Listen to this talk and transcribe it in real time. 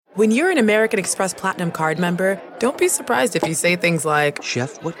When you're an American Express Platinum card member, don't be surprised if you say things like,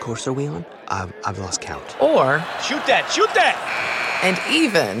 "Chef, what course are we on? I've lost count." Or, Shoot that! And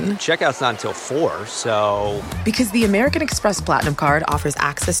even, Checkout's not until 4, so... Because the American Express Platinum Card offers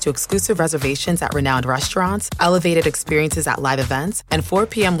access to exclusive reservations at renowned restaurants, elevated experiences at live events, and 4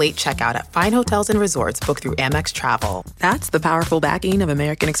 p.m. late checkout at fine hotels and resorts booked through Amex Travel. That's the powerful backing of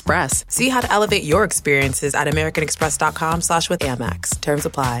American Express. See how to elevate your experiences at americanexpress.com/withAmex. Terms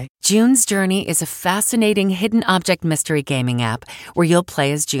apply. June's Journey is a fascinating hidden object mystery gaming app where you'll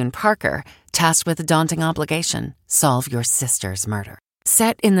play as June Parker, tasked with a daunting obligation: solve your sister's murder.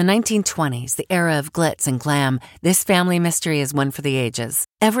 Set in the 1920s, the era of glitz and glam, this family mystery is one for the ages.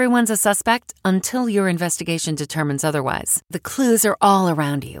 Everyone's a suspect until your investigation determines otherwise. The clues are all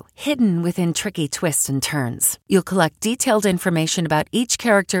around you, hidden within tricky twists and turns. You'll collect detailed information about each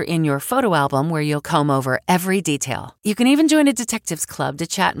character in your photo album where you'll comb over every detail. You can even join a detectives club to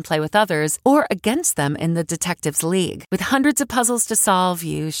chat and play with others or against them in the Detectives League. With hundreds of puzzles to solve,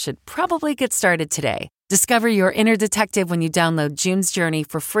 you should probably get started today. Discover your inner detective when you download June's Journey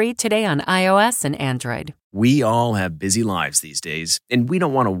for free today on iOS and Android. We all have busy lives these days, and we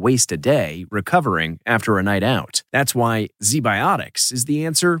don't want to waste a day recovering after a night out. That's why ZBiotics is the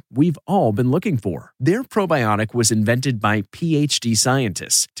answer we've all been looking for. Their probiotic was invented by PhD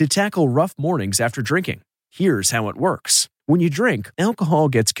scientists to tackle rough mornings after drinking. Here's how it works. When you drink, alcohol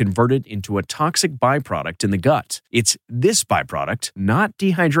gets converted into a toxic byproduct in the gut. It's this byproduct, not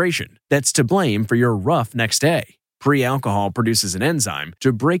dehydration, that's to blame for your rough next day. Pre-alcohol produces an enzyme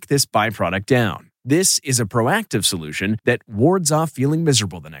to break this byproduct down. This is a proactive solution that wards off feeling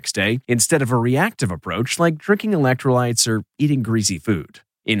miserable the next day instead of a reactive approach like drinking electrolytes or eating greasy food.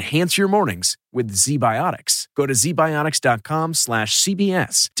 Enhance your mornings with ZBiotics. Go to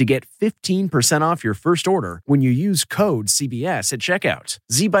zbiotics.com/CBS to get 15% off your first order when you use code CBS at checkout.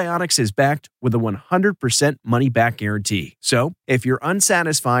 ZBiotics is backed with a 100% money-back guarantee. So, if you're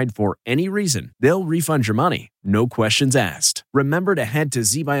unsatisfied for any reason, they'll refund your money. No questions asked. Remember to head to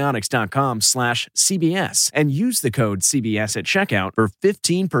zbiotics.com/CBS and use the code CBS at checkout for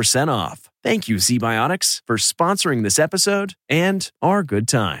 15% off. Thank you, ZBiotics, for sponsoring this episode and our good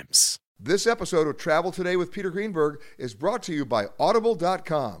times. This episode of Travel Today with Peter Greenberg is brought to you by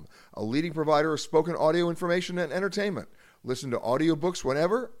Audible.com, a leading provider of spoken audio information and entertainment. Listen to audiobooks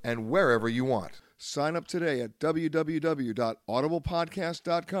whenever and wherever you want. Sign up today at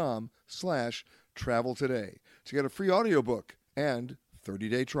www.audiblepodcast.com/travel today to get a free audiobook and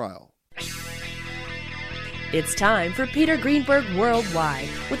 30-day trial. It's time for Peter Greenberg Worldwide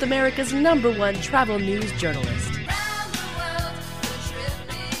with America's #1 travel news journalist.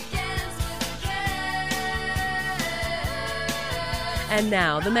 And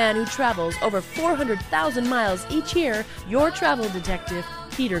now, the man who travels over 400,000 miles each year, your travel detective,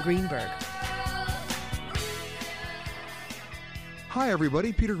 Peter Greenberg. Hi,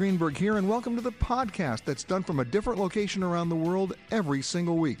 everybody. Peter Greenberg here, and welcome to the podcast that's done from a different location around the world every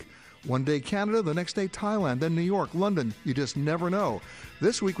single week. One day Canada, the next day Thailand, then New York, London. You just never know.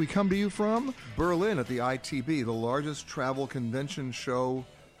 This week we come to you from Berlin at the ITB, the largest travel convention show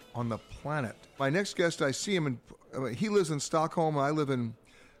on the planet. My next guest, I see him in... he lives in Stockholm. I live on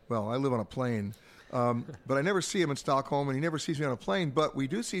a plane. But I never see him in Stockholm, and he never sees me on a plane. But we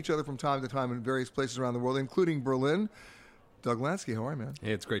do see each other from time to time in various places around the world, including Berlin. Doug Lansky, how are you, man?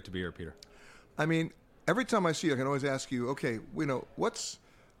 Hey, it's great to be here, Peter. I mean, every time I see you, I can always ask you, okay, what's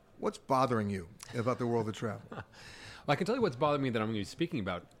bothering you about the world of travel? Well, I can tell you what's bothering me that I'm going to be speaking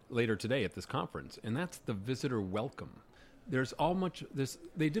about later today at this conference, and that's the visitor welcome. There's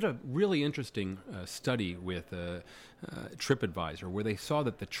they did a really interesting study with TripAdvisor where they saw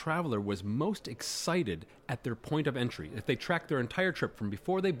that the traveler was most excited at their point of entry. If they tracked their entire trip from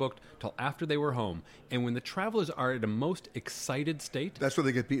before they booked till after they were home, and when the travelers are at a most excited state... That's when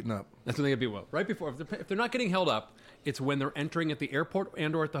they get beaten up. That's when they get beaten up. Right before, if they're not getting held up, it's when they're entering at the airport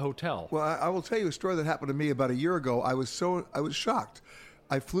and or at the hotel. Well, I will tell you a story that happened to me about a year ago. I was shocked.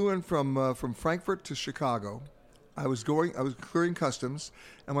 I flew in from Frankfurt to Chicago. I was clearing customs,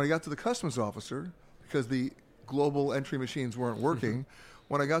 and when I got to the customs officer, because the global entry machines weren't working,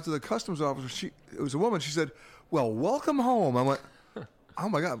 when I got to the customs officer, it was a woman. She said, "Well, welcome home." I went, "Oh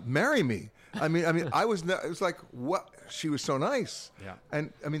my God, marry me." I mean, it was like, what? She was so nice. Yeah.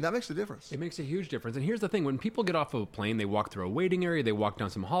 And I mean, that makes a difference. It makes a huge difference. And here's the thing. When people get off of a plane, they walk through a waiting area, they walk down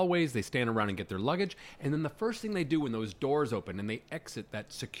some hallways, they stand around and get their luggage. And then the first thing they do when those doors open and they exit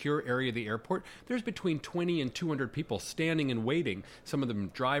that secure area of the airport, there's between 20 and 200 people standing and waiting. Some of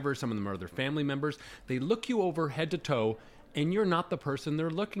them drivers, some of them are their family members. They look you over head to toe, and you're not the person they're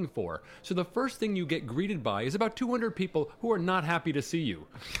looking for. So the first thing you get greeted by is about 200 people who are not happy to see you.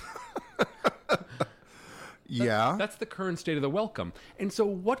 Yeah. That's the current state of the welcome. And so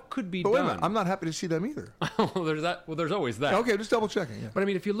what could be But done? wait a minute, I'm not happy to see them either. Well, there's that. Well, there's always that. Okay, just double checking. Yeah. But I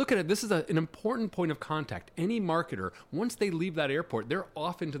mean, if you look at it, this is an important point of contact. Any marketer, once they leave that airport, they're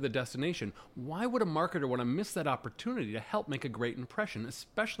off into the destination. Why would a marketer want to miss that opportunity to help make a great impression,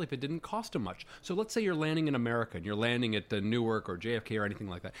 especially if it didn't cost them much? So let's say you're landing in America and you're landing at Newark or JFK or anything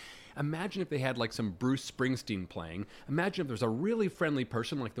like that. Imagine if they had like some Bruce Springsteen playing. Imagine if there's a really friendly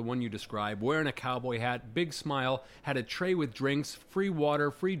person like the one you described, wearing a cowboy hat, big smile, had a tray with drinks, free water,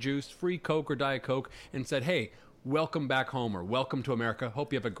 free juice, free Coke or Diet Coke, and said, hey, welcome back home or welcome to America.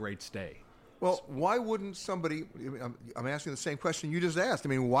 Hope you have a great stay. Well, why wouldn't somebody, I'm asking the same question you just asked. I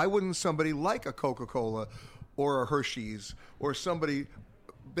mean, why wouldn't somebody like a Coca-Cola or a Hershey's or somebody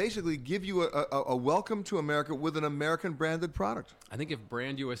basically give you a welcome to America with an American branded product? I think if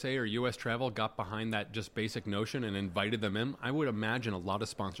Brand USA or US Travel got behind that just basic notion and invited them in, I would imagine a lot of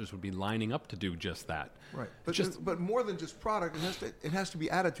sponsors would be lining up to do just that. Right. But more than just product, it has to be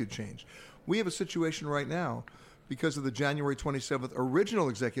attitude change. We have a situation right now because of the January 27th original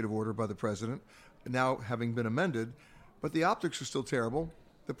executive order by the president, now having been amended, but the optics are still terrible.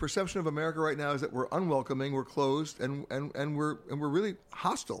 The perception of America right now is that we're unwelcoming, we're closed, and we're really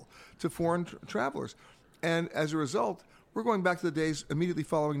hostile to foreign travelers. And as a result, we're going back to the days immediately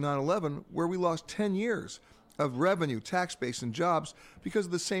following 9/11, where we lost 10 years of revenue, tax base, and jobs because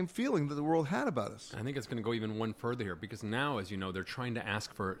of the same feeling that the world had about us. I think it's going to go even one further here because now, as you know, they're trying to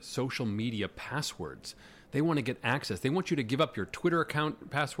ask for social media passwords. They want to get access. They want you to give up your Twitter account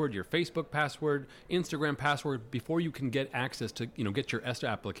password, your Facebook password, Instagram password before you can get access to, get your ESTA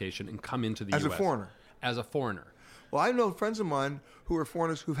application and come into the U.S. As a foreigner. As a foreigner. Well, I know friends of mine who are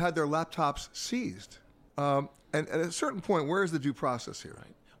foreigners who've had their laptops seized. And at a certain point, where is the due process here?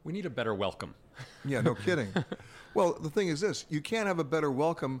 Right. We need a better welcome. Yeah, no kidding. Well, the thing is this. You can't have a better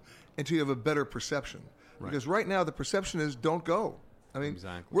welcome until you have a better perception. Right. Because right now the perception is don't go. I mean,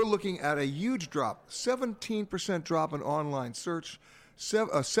 exactly. We're looking at a huge drop, 17% drop in online search,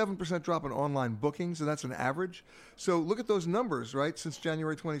 a 7% drop in online bookings, and that's an average. So look at those numbers, right, since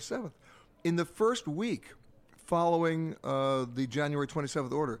January 27th. In the first week following the January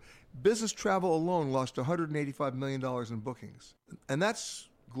 27th order, business travel alone lost $185 million in bookings. And that's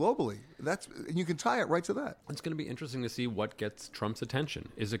globally. And you can tie it right to that. It's going to be interesting to see what gets Trump's attention.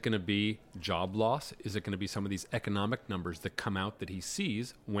 Is it going to be job loss? Is it going to be some of these economic numbers that come out that he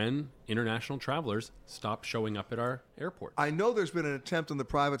sees when international travelers stop showing up at our airport? I know there's been an attempt in the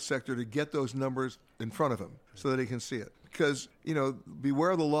private sector to get those numbers in front of him so that he can see it. Because,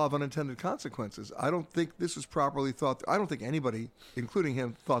 beware of the law of unintended consequences. I don't think this was properly thought. I don't think anybody, including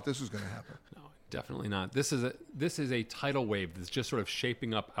him, thought this was going to happen. No. Definitely not. This is a tidal wave that's just sort of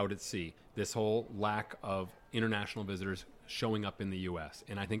shaping up out at sea. This whole lack of international visitors showing up in the U.S.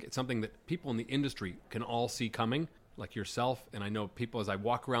 And I think it's something that people in the industry can all see coming, like yourself. And I know people, as I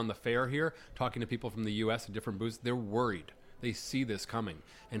walk around the fair here, talking to people from the U.S. at different booths, they're worried. They see this coming.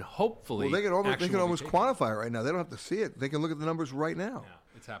 And hopefully... Well, they can almost quantify it right now. They don't have to see it. They can look at the numbers right now. Yeah,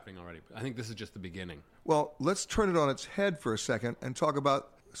 it's happening already. I think this is just the beginning. Well, let's turn it on its head for a second and talk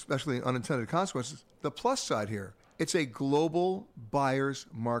about, especially unintended consequences, the plus side here. It's a global buyer's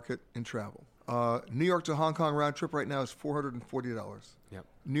market in travel. New York to Hong Kong round trip right now is $440. Yep.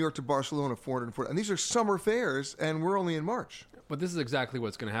 New York to Barcelona, $440. And these are summer fares, and we're only in March. But this is exactly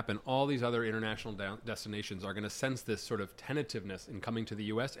what's going to happen. All these other international destinations are going to sense this sort of tentativeness in coming to the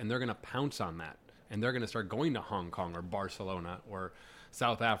U.S., and they're going to pounce on that. And they're going to start going to Hong Kong or Barcelona or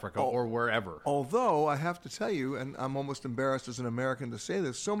South Africa or wherever. Although, I have to tell you, and I'm almost embarrassed as an American to say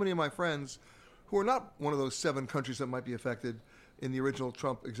this, so many of my friends who are not one of those 7 countries that might be affected in the original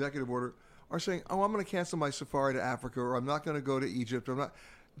Trump executive order are saying, I'm going to cancel my safari to Africa, or I'm not going to go to Egypt,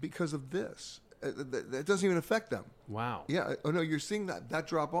 because of this. It doesn't even affect them. Wow. Yeah. Oh, no, you're seeing that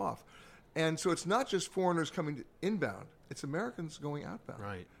drop off. And so it's not just foreigners coming inbound. It's Americans going outbound.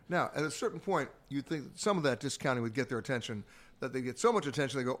 Right. Now, at a certain point, you'd think that some of that discounting would get their attention, that they get so much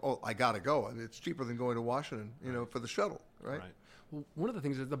attention, they go, oh, I got to go. I mean, it's cheaper than going to Washington, for the shuttle, right? Right. Well, one of the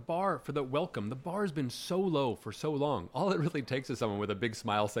things is the bar for the welcome. The bar has been so low for so long. All it really takes is someone with a big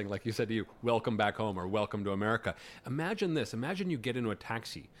smile saying, like you said to you, welcome back home or welcome to America. Imagine this. Imagine you get into a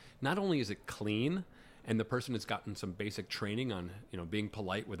taxi. Not only is it clean, and the person has gotten some basic training on, being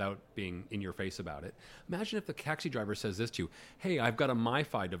polite without being in your face about it. Imagine if the taxi driver says this to you, hey, I've got a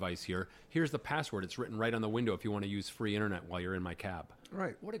MiFi device here. Here's the password. It's written right on the window if you want to use free internet while you're in my cab.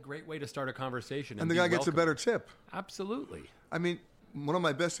 Right. What a great way to start a conversation. And the guy gets a better tip. Absolutely. I mean, one of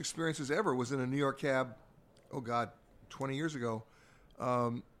my best experiences ever was in a New York cab, 20 years ago.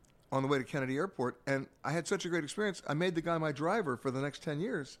 on the way to Kennedy Airport, and I had such a great experience. I made the guy my driver for the next 10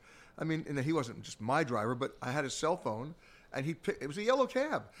 years. I mean, and he wasn't just my driver, but I had his cell phone, and it was a yellow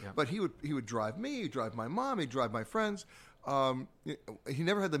cab. Yeah. But he would drive me, he'd drive my mom, he'd drive my friends. He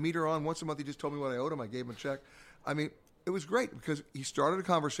never had the meter on. Once a month, he just told me what I owed him. I gave him a check. I mean, it was great because he started a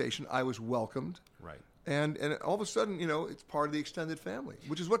conversation. I was welcomed. Right. And all of a sudden, it's part of the extended family,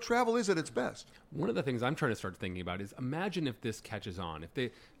 which is what travel is at its best. One of the things I'm trying to start thinking about is imagine if this catches on.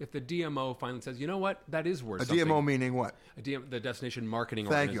 If the DMO finally says, you know what, that is worth something. A DMO meaning what? The Destination Marketing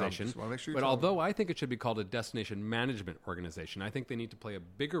Thank Organization. You. I just want to make sure but although I think it should be called a Destination Management Organization, I think they need to play a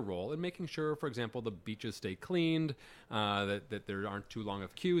bigger role in making sure, for example, the beaches stay cleaned, that there aren't too long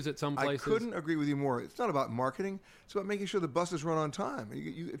of queues at some places. I couldn't agree with you more. It's not about marketing. It's about making sure the buses run on time.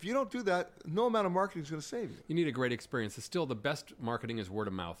 If you don't do that, no amount of marketing is going to save you. You need a great experience. Still, the best marketing is word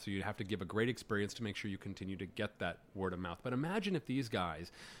of mouth, so you have to give a great experience to make sure you continue to get that word of mouth. But imagine if these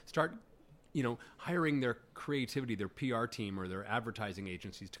guys start, hiring their creativity, their PR team or their advertising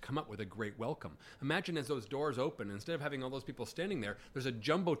agencies to come up with a great welcome. Imagine as those doors open, instead of having all those people standing there, there's a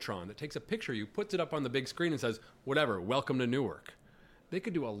Jumbotron that takes a picture of you, puts it up on the big screen and says, whatever, welcome to Newark. They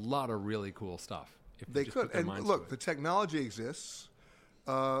could do a lot of really cool stuff. If they could. And look, the technology exists.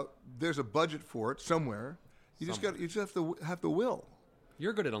 There's a budget for it somewhere. You just have the will.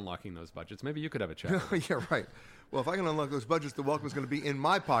 You're good at unlocking those budgets. Maybe you could have a chat. Yeah, right. Well, if I can unlock those budgets, the welcome is going to be in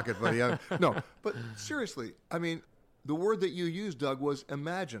my pocket, buddy. No, but seriously, I mean, the word that you used, Doug, was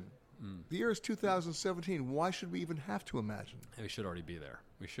imagine. The year is 2017. Why should we even have to imagine? We should already be there.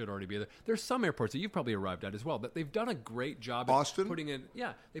 There's some airports that you've probably arrived at as well that they've done a great job Austin? At putting in.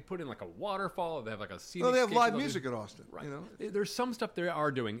 Yeah, they put in like a waterfall. They have like a scenic. No, they have live music at Austin. Right. There's some stuff they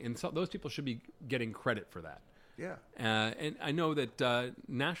are doing, and those people should be getting credit for that. Yeah. And I know that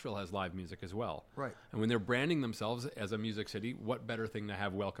Nashville has live music as well. Right. And when they're branding themselves as a music city, what better thing to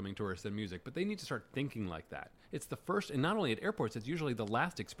have welcoming tourists than music? But they need to start thinking like that. It's the first, and not only at airports, it's usually the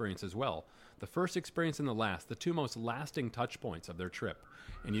last experience as well. The first experience and the last, the two most lasting touch points of their trip.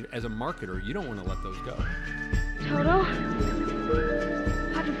 And as a marketer, you don't want to let those go. Toto,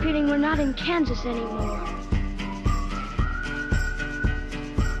 I have a feeling we're not in Kansas anymore.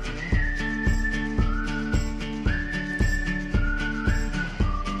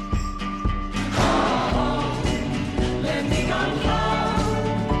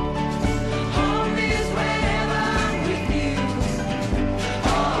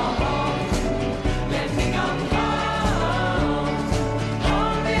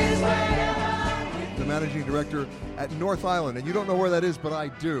 Managing Director at North Island, and you don't know where that is, but I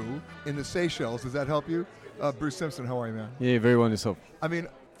do, in the Seychelles. Does that help you? Bruce Simpson, how are you, man? Yeah, very well yourself. I mean,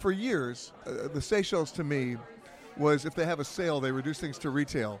 for years, the Seychelles to me was if they have a sale, they reduce things to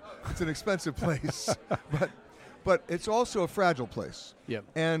retail. It's an expensive place, but it's also a fragile place. Yep.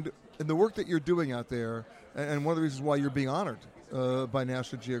 And the work that you're doing out there, and one of the reasons why you're being honored by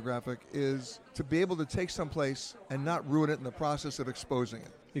National Geographic is to be able to take some place and not ruin it in the process of exposing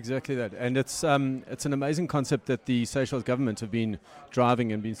it. Exactly that. And it's an amazing concept that the Seychelles government have been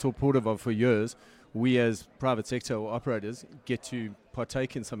driving and been supportive of for years. We as private sector or operators get to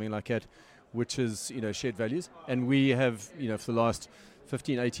partake in something like that, which is, shared values. And we have, for the last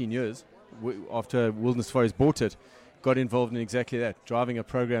 15, 18 years, after Wilderness Forest bought it, got involved in exactly that, driving a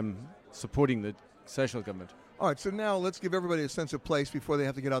program supporting the Seychelles government. All right, so now let's give everybody a sense of place before they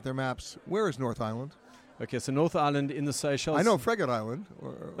have to get out their maps. Where is North Island? Okay, so North Island in the Seychelles. I know Frigate Island.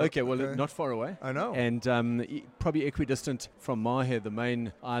 Okay, not far away. I know. And probably equidistant from Mahe, the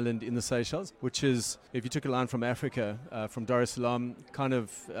main island in the Seychelles, which is, if you took a line from Africa, from Dar es Salaam, kind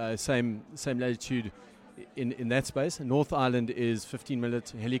of same latitude in that space. North Island is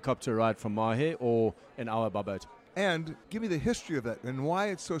 15-minute helicopter ride from Mahe or an hour by boat. And give me the history of that and why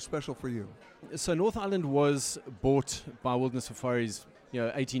it's so special for you. So North Island was bought by Wilderness Safaris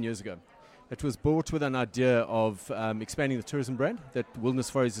 18 years ago. It was bought with an idea of expanding the tourism brand that Wilderness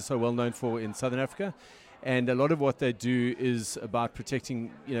Safaris is so well known for in Southern Africa. And a lot of what they do is about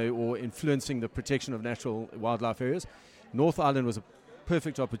protecting, or influencing the protection of natural wildlife areas. North Island was a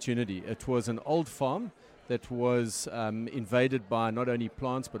perfect opportunity. It was an old farm that was invaded by not only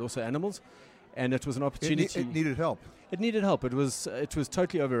plants but also animals. And it was an opportunity. It needed help. It needed help. It was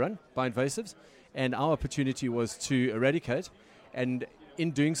totally overrun by invasives. And our opportunity was to eradicate and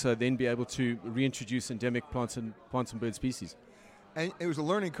in doing so, then be able to reintroduce endemic plants and bird species. And it was a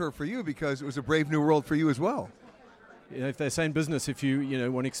learning curve for you because it was a brave new world for you as well. If they say in business, if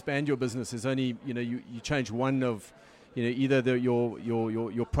you want to expand your business, there's only you change one of either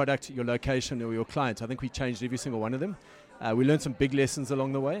your product, your location, or your client. I think we changed every single one of them. We learned some big lessons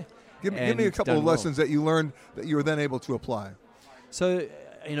along the way. Give me a couple of lessons that you learned that you were then able to apply. So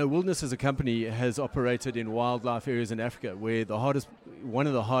Wilderness as a company has operated in wildlife areas in Africa where one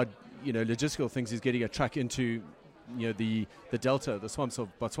of the hard, logistical things is getting a truck into, the delta, the swamps of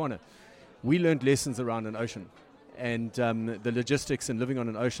Botswana. We learned lessons around an ocean and the logistics and living on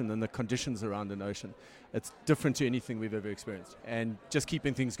an ocean and the conditions around an ocean. It's different to anything we've ever experienced. And just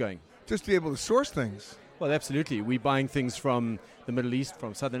keeping things going. Just to be able to source things. Well, absolutely. We're buying things from the Middle East,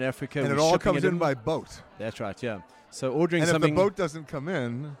 from Southern Africa. And it all comes in by boat. That's right, yeah. So ordering something... something... And if the boat doesn't come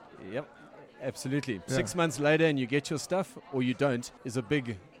in... Yep, absolutely. Yeah. 6 months later and you get your stuff, or you don't, is a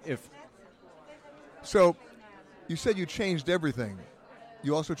big if. So, you said you changed everything.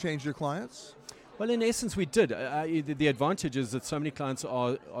 You also changed your clients? Well, in essence, we did. The advantage is that so many clients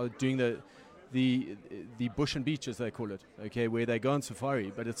are doing the bush and beach, as they call it, okay, where they go on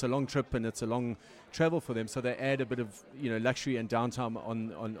safari, but it's a long trip and it's a long travel for them, so they add a bit of luxury and downtime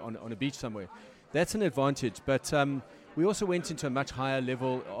on a beach somewhere. That's an advantage, but we also went into a much higher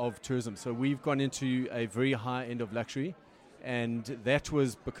level of tourism. So we've gone into a very high end of luxury, and that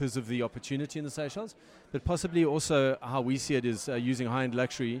was because of the opportunity in the Seychelles, but possibly also how we see it is using high-end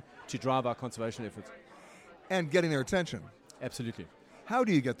luxury to drive our conservation efforts. And getting their attention. Absolutely. How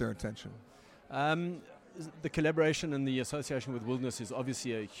do you get their attention? The collaboration and the association with Wilderness is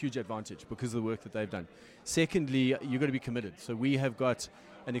obviously a huge advantage because of the work that they've done. Secondly, you've got to be committed. So we have got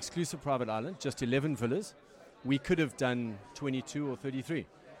an exclusive private island, just 11 villas. We could have done 22 or 33,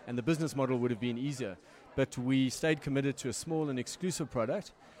 and the business model would have been easier. But we stayed committed to a small and exclusive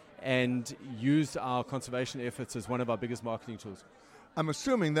product and used our conservation efforts as one of our biggest marketing tools. I'm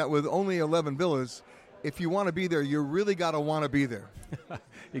assuming that with only 11 villas, if you want to be there, you really got to want to be there.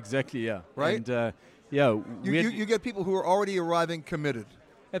 Exactly, yeah. Right? And, you get people who are already arriving committed.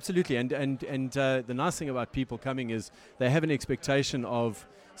 Absolutely, and the nice thing about people coming is they have an expectation of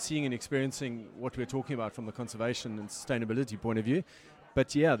seeing and experiencing what we're talking about from the conservation and sustainability point of view.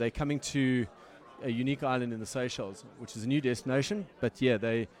 But yeah, they're coming to a unique island in the Seychelles, which is a new destination. But yeah,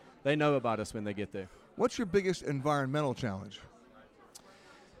 they know about us when they get there. What's your biggest environmental challenge?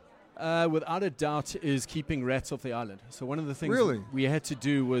 Without a doubt, is keeping rats off the island. So one of the things we had to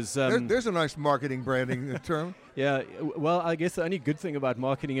do was... there's a nice marketing branding term. Yeah, well, I guess the only good thing about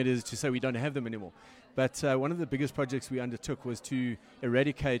marketing it is to say we don't have them anymore. But one of the biggest projects we undertook was to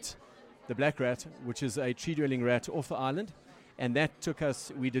eradicate the black rat, which is a tree-dwelling rat, off the island. And that took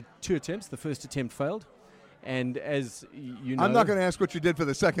us... We did 2 attempts. The first attempt failed. And as you know... I'm not going to ask what you did for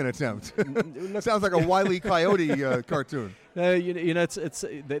the second attempt. Sounds like a Wile E. Coyote cartoon. No, it's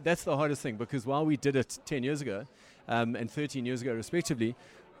that's the hardest thing, because while we did it 10 years ago and 13 years ago respectively,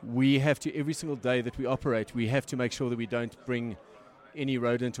 we have to, every single day that we operate, we have to make sure that we don't bring any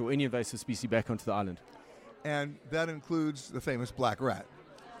rodent or any invasive species back onto the island. And that includes the famous black rat.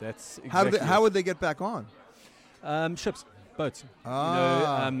 That's exactly how would they get back on? Ships. Boats.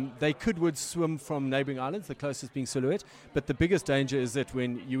 They would swim from neighboring islands, the closest being Silhouette. But the biggest danger is that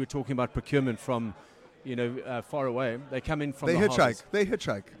when you were talking about procurement from, far away, they come in from They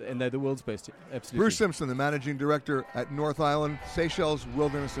hitchhike. And they're the world's best. Absolutely. Bruce Simpson, the managing director at North Island, Seychelles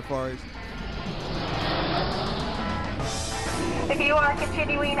Wilderness Safaris. If you are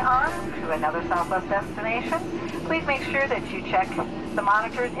continuing on to another Southwest destination, please make sure that you check the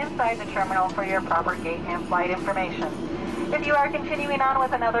monitors inside the terminal for your proper gate and flight information. If you are continuing on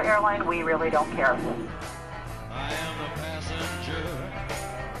with another airline, we really don't care. I am a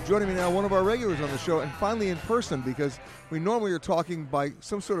passenger. Joining me now, one of our regulars on the show, and finally in person, because we normally are talking by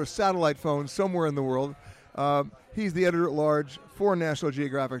some sort of satellite phone somewhere in the world. He's the editor-at-large for National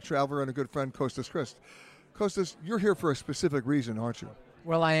Geographic Traveler and a good friend, Kostas Christ. Kostas, you're here for a specific reason, aren't you?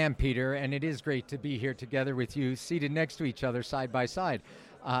 Well, I am, Peter, and it is great to be here together with you, seated next to each other, side by side,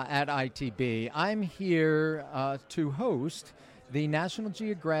 at ITB. I'm here to host the National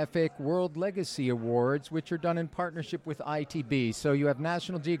Geographic World Legacy Awards, which are done in partnership with ITB. So you have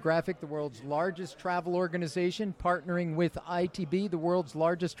National Geographic, the world's largest travel organization, partnering with ITB, the world's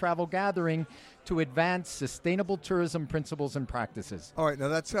largest travel gathering, to advance sustainable tourism principles and practices. All right, now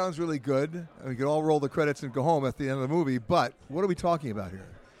that sounds really good. We could all roll the credits and go home at the end of the movie, but what are we talking about here?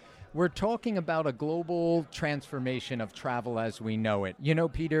 We're talking about a global transformation of travel as we know it. You know,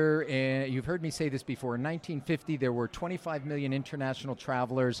 Peter, you've heard me say this before. In 1950, there were 25 million international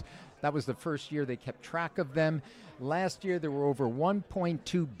travelers. That was the first year they kept track of them. Last year, there were over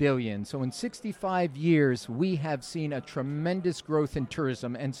 1.2 billion. So in 65 years, we have seen a tremendous growth in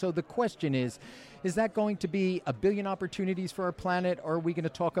tourism. And so the question is that going to be a billion opportunities for our planet, or are we going to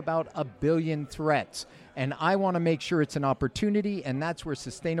talk about a billion threats? And I want to make sure it's an opportunity, and that's where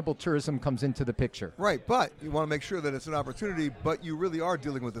sustainable tourism comes into the picture. Right, but you want to make sure that it's an opportunity, but you really are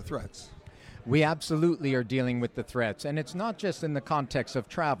dealing with the threats. We absolutely are dealing with the threats, and it's not just in the context of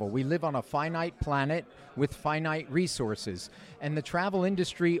travel. We live on a finite planet with finite resources, and the travel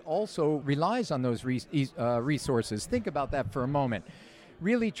industry also relies on those resources. Think about that for a moment.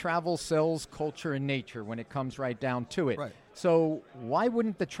 Really, travel sells culture and nature when it comes right down to it. Right. So why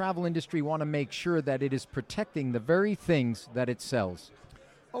wouldn't the travel industry want to make sure that it is protecting the very things that it sells?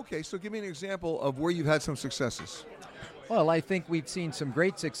 Okay, so give me an example of where you've had some successes. Well, I think we've seen some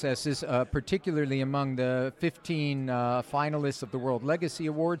great successes, particularly among the 15 finalists of the World Legacy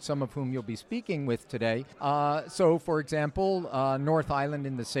Award, some of whom you'll be speaking with today. So, for example, North Island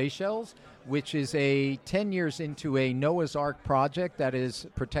in the Seychelles, which is 10 years into a Noah's Ark project that is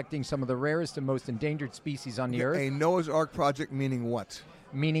protecting some of the rarest and most endangered species on the earth. A Noah's Ark project meaning what?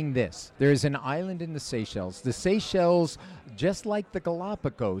 Meaning this. There is an island in the Seychelles. The Seychelles, just like the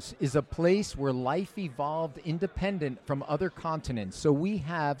Galapagos, is a place where life evolved independent from other continents. So we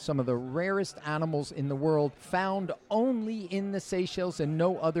have some of the rarest animals in the world found only in the Seychelles and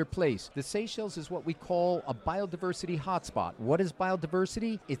no other place. The Seychelles is what we call a biodiversity hotspot. What is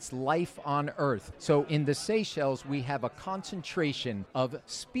biodiversity? It's life on Earth. So in the Seychelles, we have a concentration of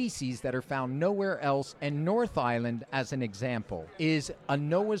species that are found nowhere else. And North Island, as an example, is a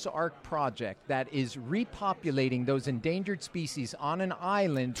Noah's Ark project that is repopulating those endangered species on an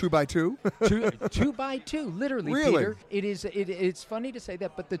island. 2 by 2? 2 by 2, literally, really? Peter. It's funny to say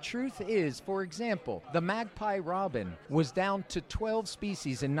that, but the truth is, for example, the magpie robin was down to 12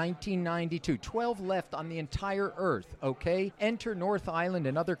 species in 1992. 12 left on the entire Earth, okay? Enter North Island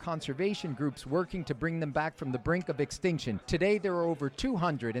and other conservation groups working to bring them back from the brink of extinction. Today, there are over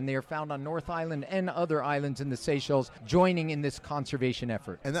 200, and they are found on North Island and other islands in the Seychelles, joining in this conservation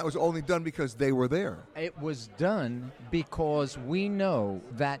effort. And that was only done because they were there. It was done because we know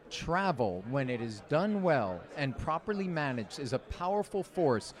that travel, when it is done well and properly managed, is a powerful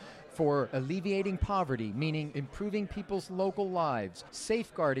force for alleviating poverty, meaning improving people's local lives,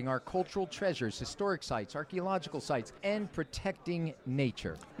 safeguarding our cultural treasures, historic sites, archaeological sites, and protecting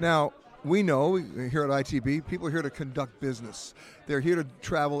nature. Now, we know here at ITB, people are here to conduct business. They're here to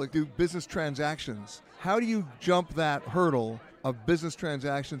travel, do business transactions. How do you jump that hurdle of business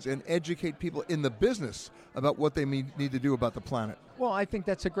transactions and educate people in the business about what they need to do about the planet? Well, I think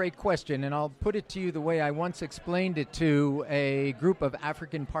that's a great question, and I'll put it to you the way I once explained it to a group of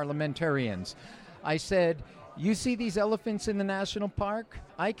African parliamentarians. I said, you see these elephants in the national park?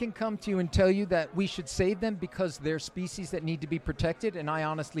 I can come to you and tell you that we should save them because they're species that need to be protected, and I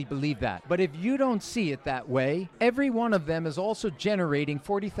honestly believe that. But if you don't see it that way, every one of them is also generating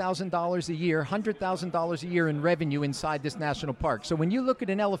 $40,000 a year, $100,000 a year in revenue inside this national park. So when you look at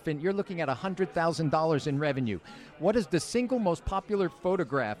an elephant, you're looking at $100,000 in revenue. What is the single most popular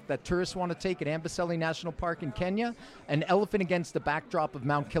photograph that tourists want to take at Amboseli National Park in Kenya? An elephant against the backdrop of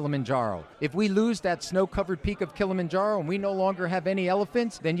Mount Kilimanjaro. If we lose that snow-covered peak of Kilimanjaro and we no longer have any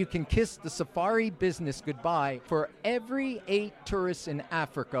elephants, then you can kiss the safari business goodbye. For every 8 tourists in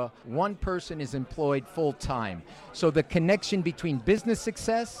Africa, 1 person is employed full-time. So the connection between business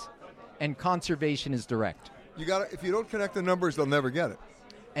success and conservation is direct. If you don't connect the numbers, they'll never get it.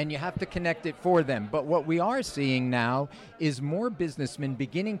 And you have to connect it for them. But what we are seeing now is more businessmen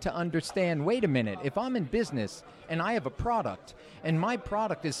beginning to understand, wait a minute, if I'm in business and I have a product, and my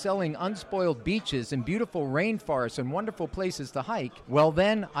product is selling unspoiled beaches and beautiful rainforests and wonderful places to hike, well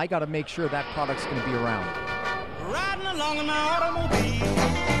then, I got to make sure that product's going to be around. Riding along in my automobile,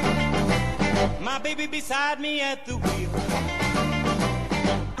 my baby beside me at the wheel,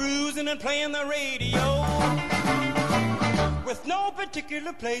 cruising and playing the radio, with no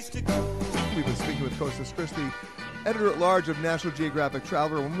particular place to go. We've been speaking with Kostas Christie, editor-at-large of National Geographic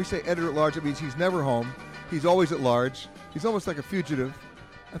Traveler. When we say editor-at-large, it means he's never home. He's always at large. He's almost like a fugitive.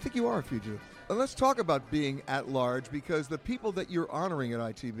 I think you are a fugitive. And let's talk about being at large, because the people that you're honoring at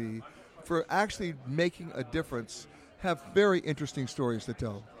ITB for actually making a difference have very interesting stories to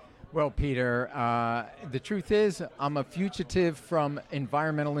tell. Well, Peter, the truth is I'm a fugitive from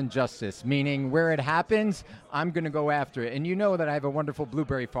environmental injustice, meaning where it happens, I'm going to go after it. And you know that I have a wonderful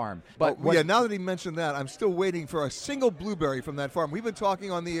blueberry farm. But now that he mentioned that, I'm still waiting for a single blueberry from that farm. We've been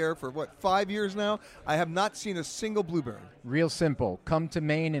talking on the air for, 5 years now? I have not seen a single blueberry. Real simple. Come to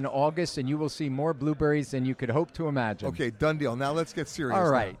Maine in August and you will see more blueberries than you could hope to imagine. Okay, done deal. Now let's get serious. All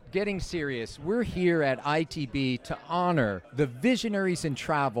right, getting serious. We're here at ITB to honor the visionaries in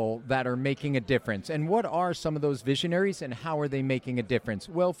travel that are making a difference. And what are some of those visionaries and how are they making a difference?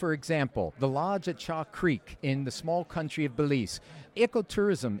 Well, for example, the Lodge at Chalk Creek in the small country of Belize.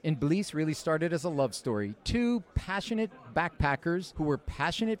 Ecotourism in Belize really started as a love story. 2 passionate backpackers who were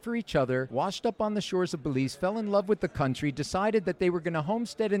passionate for each other, washed up on the shores of Belize, fell in love with the country, decided that they were going to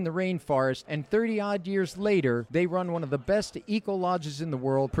homestead in the rainforest, and 30-odd years later, they run one of the best eco-lodges in the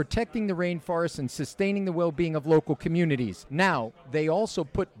world, protecting the rainforest and sustaining the well-being of local communities. Now, they also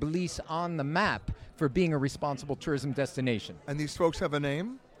put Belize on the map for being a responsible tourism destination. And these folks have a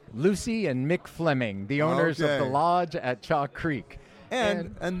name? Lucy and Mick Fleming, the owners of the lodge at Chalk Creek.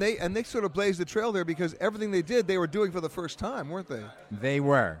 And they sort of blazed the trail there because everything they did, they were doing for the first time, weren't they? They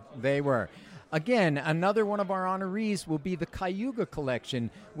were. Again, another one of our honorees will be the Cayuga Collection,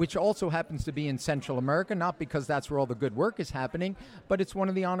 which also happens to be in Central America, not because that's where all the good work is happening, but it's one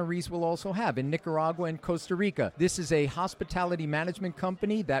of the honorees we'll also have in Nicaragua and Costa Rica. This is a hospitality management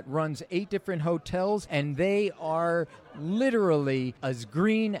company that runs 8 different hotels, and they are literally as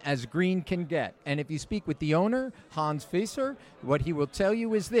green can get. And if you speak with the owner, Hans Fischer, what he will tell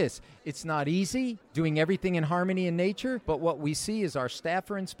you is this: it's not easy doing everything in harmony in nature, but what we see is our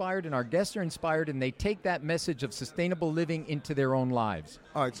staff are inspired and our guests are inspired, and they take that message of sustainable living into their own lives.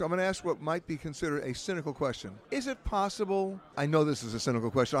 All right, so I'm going to ask what might be considered a cynical question. Is it possible, I know this is a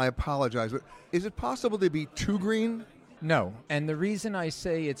cynical question, I apologize, but is it possible to be too green? No, and the reason I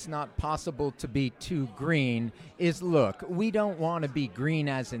say it's not possible to be too green is, look, we don't want to be green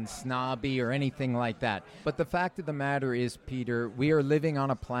as in snobby or anything like that. But the fact of the matter is, Peter, we are living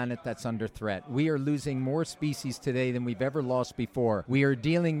on a planet that's under threat. We are losing more species today than we've ever lost before. We are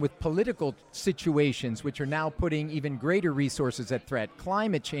dealing with political situations which are now putting even greater resources at threat.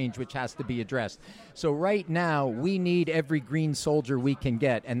 Climate change, which has to be addressed. So right now, we need every green soldier we can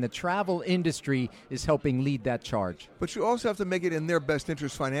get, and the travel industry is helping lead that charge. But you also have to make it in their best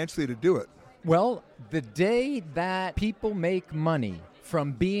interest financially to do it. Well, the day that people make money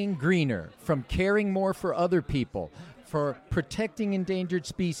from being greener, from caring more for other people, for protecting endangered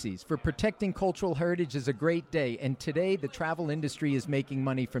species, for protecting cultural heritage is a great day. And today, the travel industry is making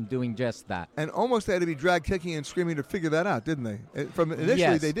money from doing just that. And almost they had to be dragged kicking and screaming to figure that out, didn't they? From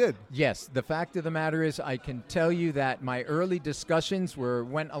initially, they did. Yes. The fact of the matter is, I can tell you that my early discussions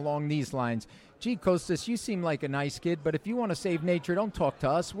went along these lines. Gee, Costas, you seem like a nice kid, but if you want to save nature, don't talk to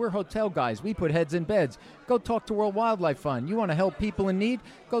us. We're hotel guys. We put heads in beds. Go talk to World Wildlife Fund. You want to help people in need?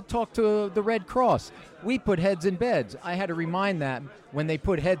 Go talk to the Red Cross. We put heads in beds. I had to remind them, when they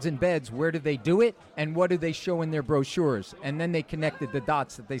put heads in beds, where do they do it and what do they show in their brochures? And then they connected the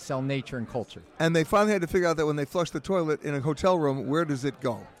dots that they sell nature and culture. And they finally had to figure out that when they flush the toilet in a hotel room, where does it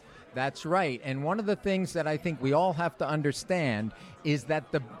go? That's right. And one of the things that I think we all have to understand is that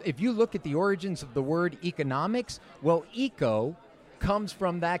if you look at the origins of the word economics, well, eco comes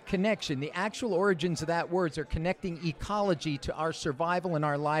from that connection. The actual origins of that words are connecting ecology to our survival and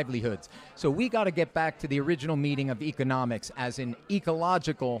our livelihoods. So we got to get back to the original meaning of economics as in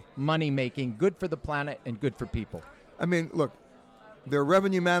ecological money-making, good for the planet and good for people. I mean, look, there are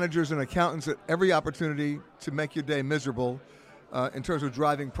revenue managers and accountants at every opportunity to make your day miserable. In terms of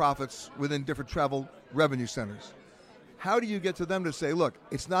driving profits within different travel revenue centers. How do you get to them to say, look,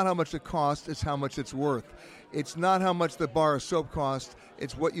 it's not how much it costs, it's how much it's worth. It's not how much the bar of soap costs,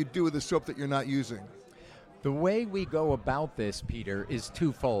 it's what you do with the soap that you're not using. The way we go about this, Peter, is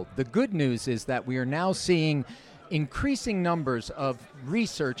twofold. The good news is that we are now seeing increasing numbers of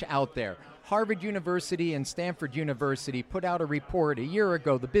research out there. Harvard University and Stanford University put out a report a year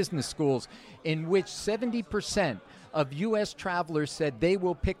ago, the business schools, in which 70% of U.S. travelers said they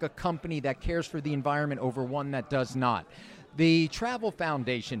will pick a company that cares for the environment over one that does not. The Travel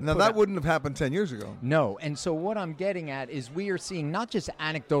Foundation... Now, that wouldn't have happened 10 years ago. No, and so what I'm getting at is we are seeing not just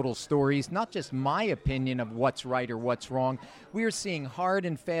anecdotal stories, not just my opinion of what's right or what's wrong. We are seeing hard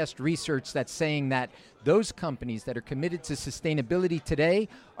and fast research that's saying that those companies that are committed to sustainability today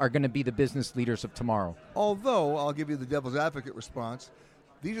are going to be the business leaders of tomorrow. Although, I'll give you the devil's advocate response,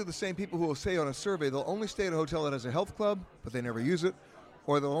 these are the same people who will say on a survey they'll only stay at a hotel that has a health club, but they never use it,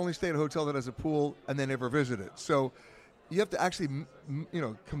 or they'll only stay at a hotel that has a pool and they never visit it. So you have to actually,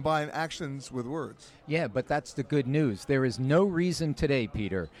 combine actions with words. Yeah, but that's the good news. There is no reason today,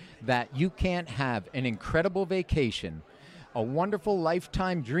 Peter, that you can't have an incredible vacation, a wonderful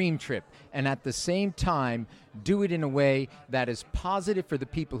lifetime dream trip, and at the same time do it in a way that is positive for the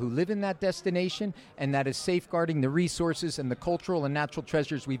people who live in that destination and that is safeguarding the resources and the cultural and natural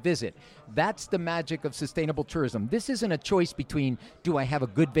treasures we visit. That's the magic of sustainable tourism. This isn't a choice between do I have a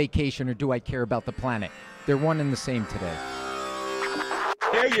good vacation or do I care about the planet. They're one and the same today.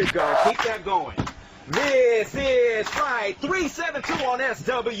 There you go. Keep that going. This is Flight 372 on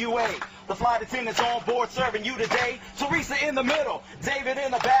SWA. The flight attendants on board serving you today. Teresa in the middle, David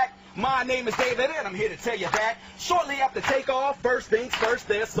in the back. My name is David, and I'm here to tell you that shortly after takeoff, first things first,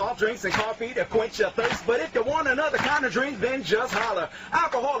 there's soft drinks and coffee to quench your thirst. But if you want another kind of drink, then just holler.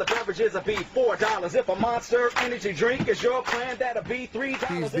 Alcoholic beverages will be $4. If a Monster Energy drink is your plan, that'll be $3.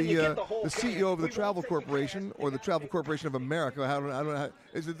 He's the CEO of the Travel Corporation, or the Travel Corporation of America. I don't know.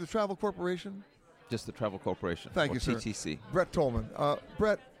 Is it the Travel Corporation? Just the Travel Corporation. Thank you, sir. TTC. Brett Tolman.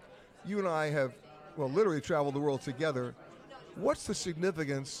 Brett, you and I have, literally traveled the world together. What's the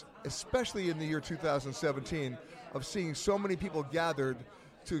significance, especially in the year 2017, of seeing so many people gathered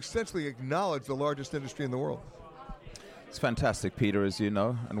to essentially acknowledge the largest industry in the world? It's fantastic, Peter, as you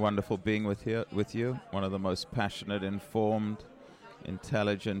know, and wonderful being with you. One of the most passionate, informed,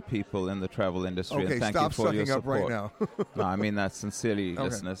 intelligent people in the travel industry. Okay, and thank stop you for your sucking up support. right now. No, I mean that sincerely, okay.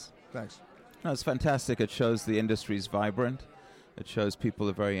 listeners. Thanks. No, it's fantastic. It shows the industry's vibrant. It shows people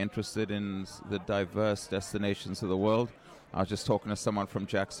are very interested in the diverse destinations of the world. I was just talking to someone from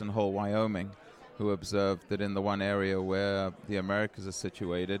Jackson Hole, Wyoming, who observed that in the one area where the Americas are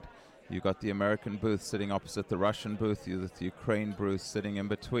situated, you've got the American booth sitting opposite the Russian booth, you've got the Ukraine booth sitting in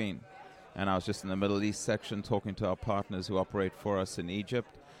between. And I was just in the Middle East section talking to our partners who operate for us in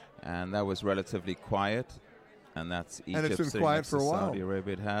Egypt, and that was relatively quiet. And that's Egypt. And it's been sitting quiet next for to a while. Saudi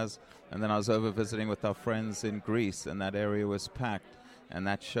Arabia, it has. And then I was over visiting with our friends in Greece, and that area was packed. And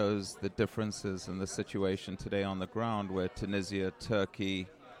that shows the differences in the situation today on the ground, where Tunisia, Turkey,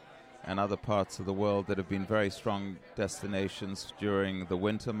 and other parts of the world that have been very strong destinations during the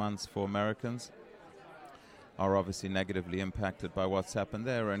winter months for Americans are obviously negatively impacted by what's happened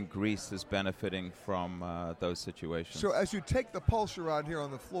there, and Greece is benefiting from those situations. So as you take the pulse around here on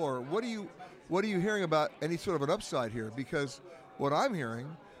the floor, what are you hearing about any sort of an upside here? Because what I'm hearing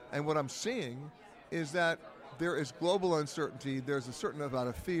and what I'm seeing is that there is global uncertainty. There's a certain amount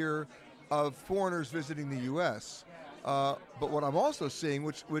of fear of foreigners visiting the U.S. But what I'm also seeing,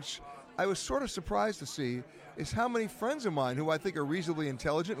 which I was sort of surprised to see, is how many friends of mine who I think are reasonably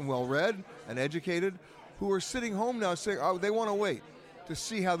intelligent and well-read and educated, who are sitting home now saying, they want to wait to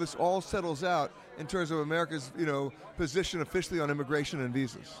see how this all settles out in terms of America's, position officially on immigration and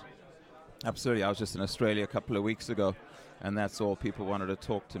visas. Absolutely. I was just in Australia a couple of weeks ago, and that's all people wanted to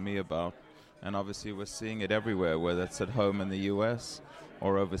talk to me about. And obviously we're seeing it everywhere, whether it's at home in the U.S.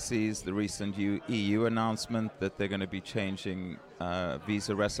 or overseas. The recent EU announcement that they're going to be changing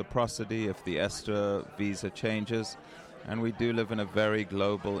visa reciprocity if the ESTA visa changes. And we do live in a very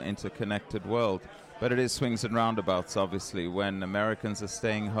global, interconnected world. But it is swings and roundabouts, obviously. When Americans are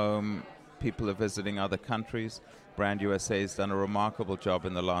staying home, people are visiting other countries. Brand USA has done a remarkable job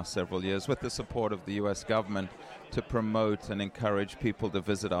in the last several years with the support of the U.S. government to promote and encourage people to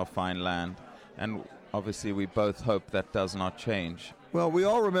visit our fine land. And obviously we both hope that does not change. Well, we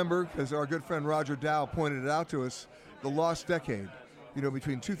all remember, as our good friend Roger Dow pointed it out to us, the lost decade,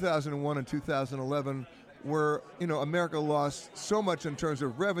 between 2001 and 2011, where, America lost so much in terms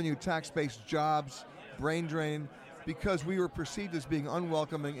of revenue, tax-based jobs, brain drain, because we were perceived as being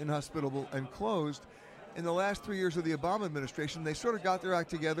unwelcoming, inhospitable, and closed. In the last 3 years of the Obama administration, they sort of got their act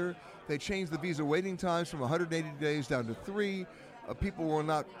together. They changed the visa waiting times from 180 days down to 3. People were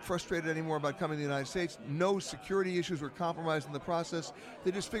not frustrated anymore about coming to the United States. No security issues were compromised in the process.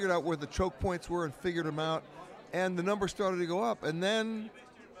 They just figured out where the choke points were and figured them out. And the numbers started to go up. And then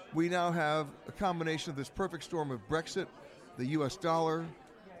we now have a combination of this perfect storm of Brexit, the U.S. dollar,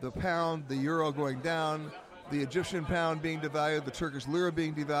 the pound, the euro going down, the Egyptian pound being devalued, the Turkish lira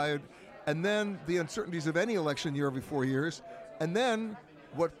being devalued, and then the uncertainties of any election year every 4 years, and then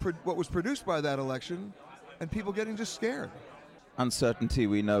what was produced by that election, and people getting just scared. Uncertainty,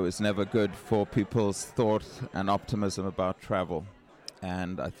 we know, is never good for people's thought and optimism about travel.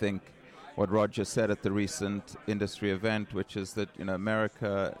 And I think what Roger said at the recent industry event, which is that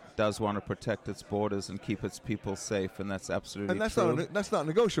America does want to protect its borders and keep its people safe, and that's absolutely true. And that's not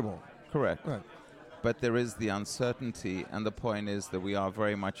negotiable. Correct. Right. But there is the uncertainty, and the point is that we are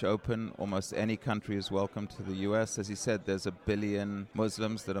very much open. Almost any country is welcome to the U.S. As he said, there's 1 billion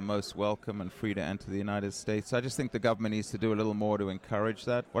Muslims that are most welcome and free to enter the United States. I just think the government needs to do a little more to encourage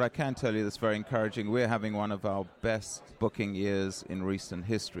that. What I can tell you that's very encouraging, we're having one of our best booking years in recent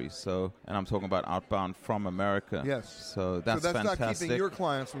history. So, and I'm talking about outbound from America. Yes. So that's fantastic. Not keeping your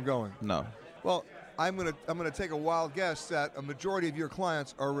clients from going. No. Well, I'm going to take a wild guess that a majority of your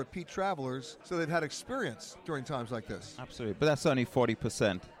clients are repeat travelers, so they've had experience during times like this. Absolutely, but that's only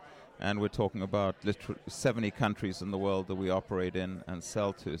 40%, and we're talking about 70 countries in the world that we operate in and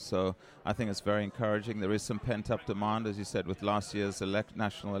sell to. So I think it's very encouraging. There is some pent-up demand, as you said, with last year's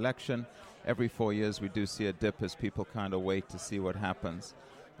national election. Every 4 years we do see a dip as people kind of wait to see what happens.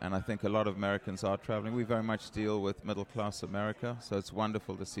 And I think a lot of Americans are traveling. We very much deal with middle-class America, so it's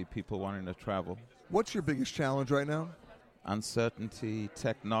wonderful to see people wanting to travel. What's your biggest challenge right now? Uncertainty,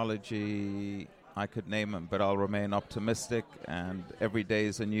 technology, I could name them, but I'll remain optimistic, and every day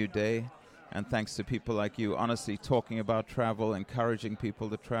is a new day. And thanks to people like you, honestly, talking about travel, encouraging people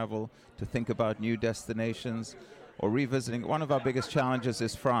to travel, to think about new destinations, or revisiting. One of our biggest challenges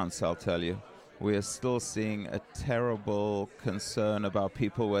is France, I'll tell you. We are still seeing a terrible concern about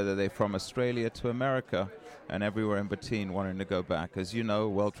people, whether they're from Australia to America and everywhere in between, wanting to go back. As you know,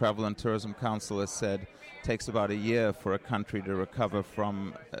 World Travel and Tourism Council has said it takes about a year for a country to recover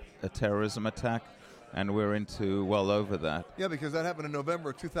from a terrorism attack, and we're into well over that. Yeah, because that happened in November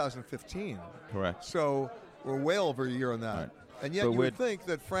of 2015. Correct. So we're way over a year on that. Right. And yet you would think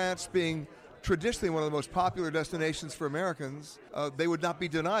that France, being traditionally one of the most popular destinations for Americans, they would not be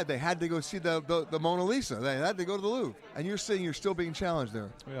denied. They had to go see the Mona Lisa. They had to go to the Louvre. And you're saying you're still being challenged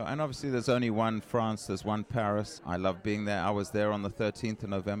there. Yeah, and obviously there's only one France, there's one Paris. I love being there. I was there on the 13th of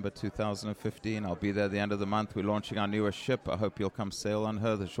November 2015. I'll be there at the end of the month. We're launching our newest ship. I hope you'll come sail on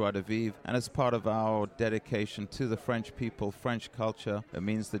her, the Joie de Vivre. And as part of our dedication to the French people, French culture, it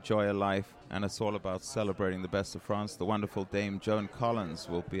means the joy of life. And it's all about celebrating the best of France. The wonderful Dame Joan Collins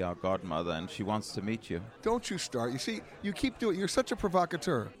will be our godmother, and she wants to meet you. Don't you start. You see, you keep doing it. You're such a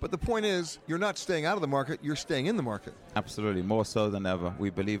provocateur. But the point is, you're not staying out of the market, you're staying in the market. Absolutely, more so than ever. We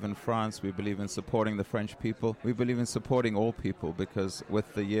believe in France. We believe in supporting the French people. We believe in supporting all people, because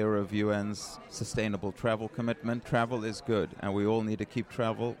with the year of UN's sustainable travel commitment, travel is good, and we all need to keep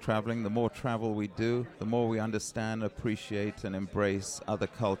traveling. The more travel we do, the more we understand, appreciate, and embrace other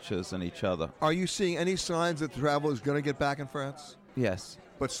cultures and each other. Are you seeing any signs that travel is going to get back in France? Yes.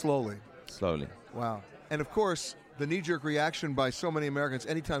 But slowly? Slowly. Wow. And of course, the knee-jerk reaction by so many Americans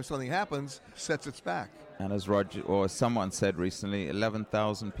anytime something happens sets its back. And as Roger or someone said recently,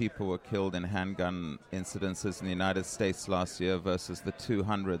 11,000 people were killed in handgun incidences in the United States last year versus the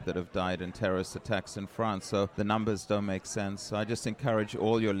 200 that have died in terrorist attacks in France. So the numbers don't make sense. So I just encourage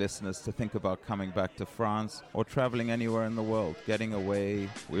all your listeners to think about coming back to France or traveling anywhere in the world, getting away.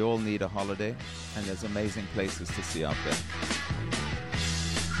 We all need a holiday, and there's amazing places to see out there.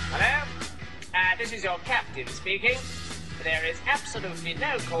 Hello? This is your captain speaking. There is absolutely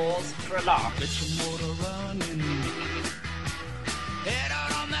no cause for alarm. Get your motor running. Head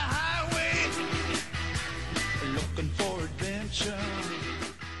out on the highway, looking for adventure.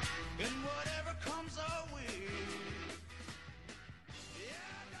 And whatever comes our way.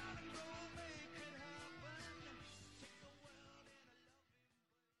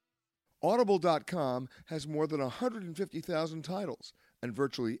 Audible.com has more than 150,000 titles and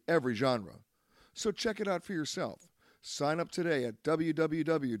virtually every genre. So check it out for yourself. Sign up today at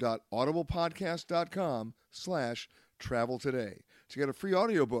www.audiblepodcast.com/travel today to get a free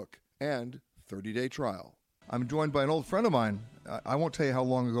audiobook and 30-day trial. I'm joined by an old friend of mine. I won't tell you how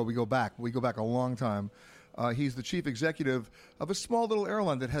long ago we go back. We go back a long time. He's the chief executive of a small little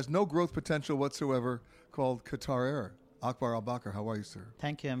airline that has no growth potential whatsoever called Qatar Air. Akbar Al-Bakr, how are you, sir?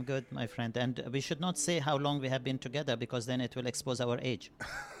 Thank you, I'm good, my friend. And we should not say how long we have been together, because then it will expose our age.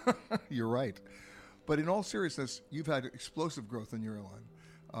 You're right. But in all seriousness, you've had explosive growth in your airline,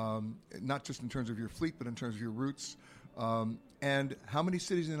 not just in terms of your fleet, but in terms of your routes. And how many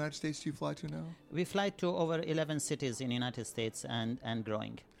cities in the United States do you fly to now? We fly to over 11 cities in the United States and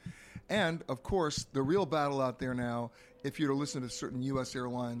growing. And, of course, the real battle out there now, if you're to listen to certain U.S.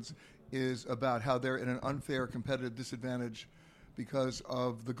 airlines, is about how they're in an unfair competitive disadvantage because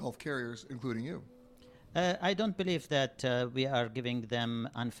of the Gulf carriers, including you. I don't believe that we are giving them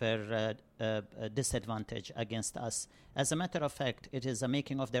unfair disadvantage against us. As a matter of fact, it is a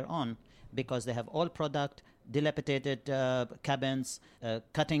making of their own, because they have all product, dilapidated cabins,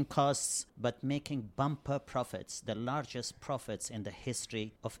 cutting costs, but making bumper profits, the largest profits in the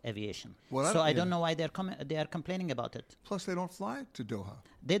history of aviation. Well, so I don't know why they are complaining about it. Plus, they don't fly to Doha.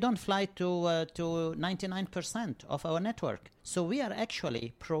 They don't fly to 99% of our network. So we are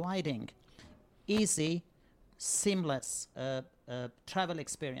actually providing easy, seamless travel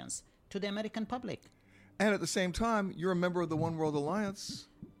experience to the American public. And at the same time, you're a member of the One World Alliance.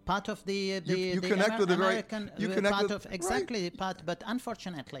 Part of the connect with the American part of exactly right. Part, but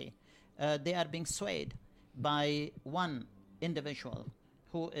unfortunately, they are being swayed by one individual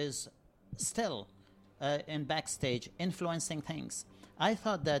who is still in backstage influencing things. I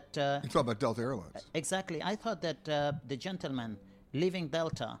thought that you're talking about Delta Airlines. Exactly. I thought that the gentleman leaving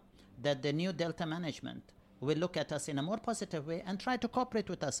Delta, that the new Delta management will look at us in a more positive way and try to cooperate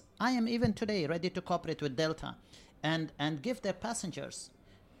with us. I am even today ready to cooperate with Delta and give their passengers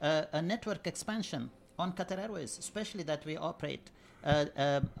a network expansion on Qatar Airways, especially that we operate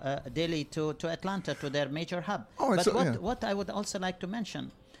Delhi to Atlanta, to their major hub. Oh, but so- what, yeah. what I would also like to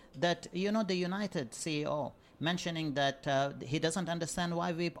mention, that, the United CEO mentioning that he doesn't understand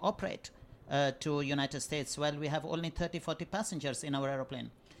why we operate to United States. Well, we have only 30, 40 passengers in our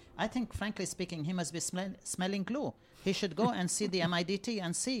aeroplane. I think, frankly speaking, he must be smelling glue. He should go and see the MIDT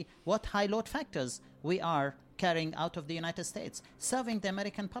and see what high load factors we are carrying out of the United States, serving the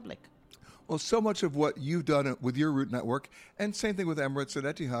American public. Well, so much of what you've done with your route network, and same thing with Emirates and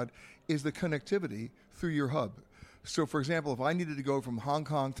Etihad, is the connectivity through your hub. So, for example, if I needed to go from Hong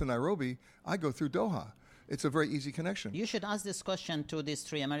Kong to Nairobi, I go through Doha. It's a very easy connection. You should ask this question to these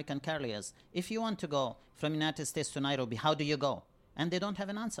 3 American carriers. If you want to go from United States to Nairobi, how do you go? And they don't have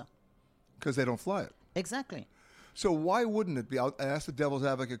an answer. Because they don't fly it. Exactly. So why wouldn't it be, I'll ask the devil's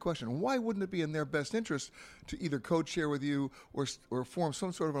advocate question, why wouldn't it be in their best interest to either code share with you or form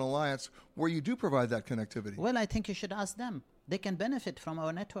some sort of an alliance where you do provide that connectivity? Well, I think you should ask them. They can benefit from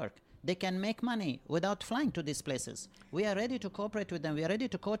our network. They can make money without flying to these places. We are ready to cooperate with them. We are ready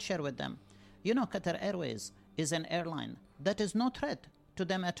to code share with them. Qatar Airways is an airline that is no threat to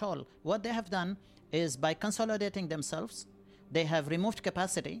them at all. What they have done is, by consolidating themselves, they have removed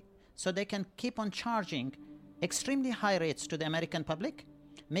capacity so they can keep on charging extremely high rates to the American public,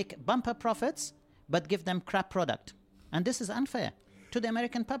 make bumper profits, but give them crap product. And this is unfair to the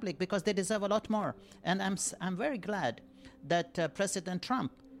American public because they deserve a lot more. And I'm very glad that President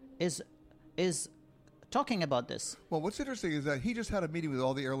Trump is talking about this. Well, what's interesting is that he just had a meeting with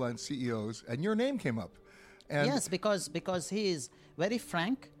all the airline CEOs, and your name came up. And yes, because he is very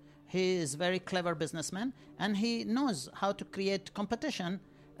frank, he is very clever businessman, and he knows how to create competition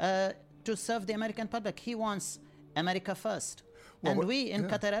to serve the American public. He wants America first. Well, and we in yeah.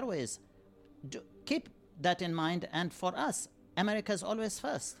 Qatar Airways keep that in mind, and for us, America is always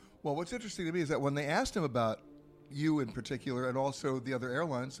first. Well, what's interesting to me is that when they asked him about you in particular and also the other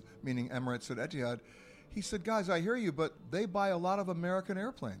airlines, meaning Emirates and Etihad, he said, guys, I hear you, but they buy a lot of American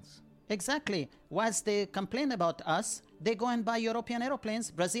airplanes. Exactly. Whilst they complain about us, they go and buy European airplanes,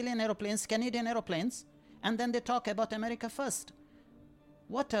 Brazilian airplanes, Canadian airplanes, and then they talk about America first.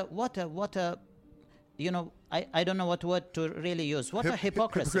 What a, I don't know what word to really use. What a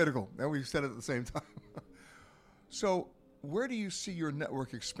hypocrisy. Hypocritical. And we said it at the same time. So where do you see your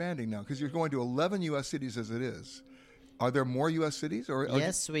network expanding now? Because you're going to 11 U.S. cities as it is. Are there more U.S. cities?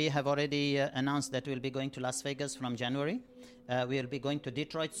 Yes, we have already announced that we'll be going to Las Vegas from January. We'll be going to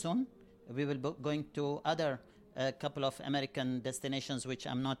Detroit soon. We will be going to other couple of American destinations, which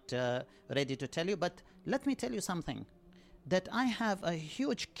I'm not ready to tell you. But let me tell you something, that I have a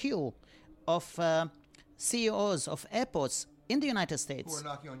huge queue of CEOs of airports in the United States. Who are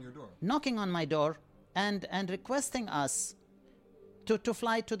knocking on your door. Knocking on my door and requesting us to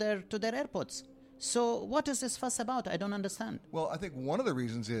fly to their airports. So what is this fuss about? I don't understand. Well, I think one of the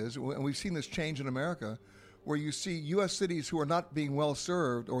reasons is, and we've seen this change in America, where you see U.S. cities who are not being well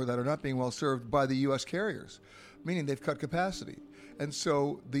served or that are not being well served by the U.S. carriers, meaning they've cut capacity. And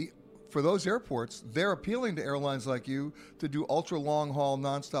so for those airports, they're appealing to airlines like you to do ultra long haul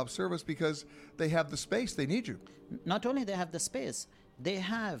nonstop service because they have the space. They need you. Not only they have the space, they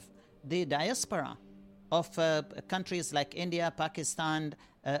have the diaspora of countries like India, Pakistan,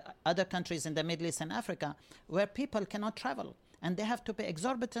 other countries in the Middle East and Africa, where people cannot travel, and they have to pay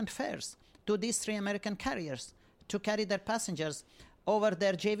exorbitant fares to these 3 American carriers to carry their passengers over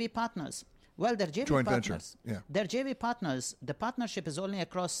their JV partners. Well, their JV Joint partners, venture. Yeah. their JV partners, the partnership is only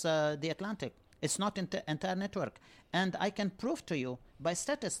across the Atlantic. It's not entire network. And I can prove to you by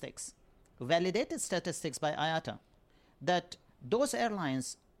statistics, validated statistics by IATA, that those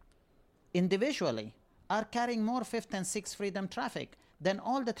airlines individually are carrying more 5th and 6th freedom traffic than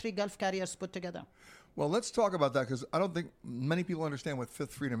all the 3 Gulf carriers put together. Well, let's talk about that because I don't think many people understand what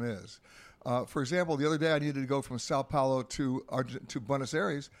Fifth Freedom is. For example, the other day I needed to go from Sao Paulo to Buenos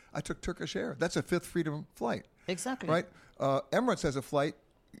Aires. I took Turkish Air. That's a Fifth Freedom flight. Exactly. Right? Emirates has a flight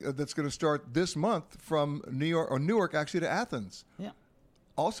that's going to start this month from New York, or Newark actually, to Athens. Yeah.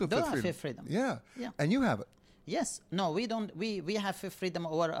 Also Those Fifth are Freedom. Fifth Freedom. Yeah. Yeah. And you have it. Yes. No, we don't. We have Fifth Freedom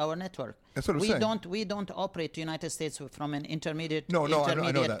over our network. That's what I'm saying. We don't operate the United States from an intermediate I know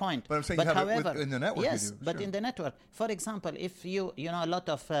that. point. But I'm saying you have however, it in the network. Yes, you do. but Sure. in the network. For example, if a lot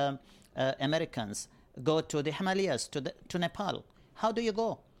of Americans go to the Himalayas, to Nepal, how do you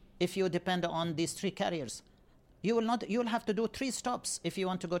go if you depend on these 3 carriers? You will not. You will have to do 3 stops if you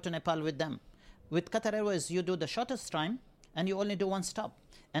want to go to Nepal with them. With Qatar Airways, you do the shortest time, and you only do 1 stop.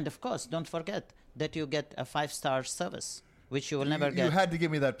 And of course, don't forget that you get a 5-star service, which you will never get. You had to give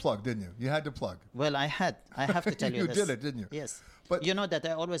me that plug, didn't you? You had to plug. Well, I have to tell you You this. did it, didn't you? Yes. But you know that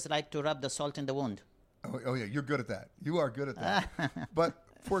I always like to rub the salt in the wound. Oh, yeah, you're good at that. You are good at that. But,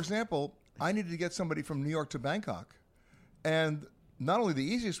 for example, I needed to get somebody from New York to Bangkok, and not only the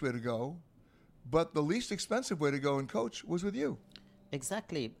easiest way to go, but the least expensive way to go and coach was with you.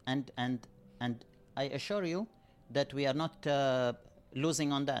 Exactly, and I assure you that we are not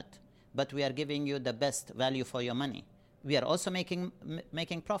losing on that, but we are giving you the best value for your money. We are also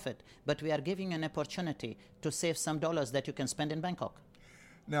making profit, but we are giving you an opportunity to save some dollars that you can spend in Bangkok.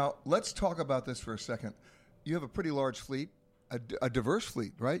 Now, let's talk about this for a second. You have a pretty large fleet, a diverse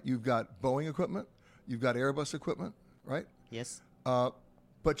fleet, right? You've got Boeing equipment, you've got Airbus equipment, right? Yes.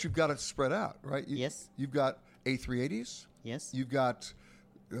 But you've got it spread out, right? Yes. You've got A380s. Yes. You've got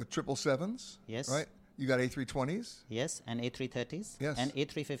 777s. Yes. Right? You got A320s. Yes, and A330s. Yes. And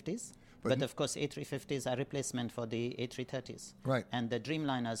A350s. But of course, A350s are replacement for the A330s. Right. And the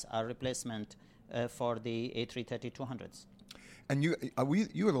Dreamliners are replacement for the A330-200s. And you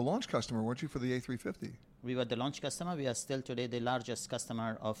were the launch customer, weren't you, for the A350? We were the launch customer. We are still today the largest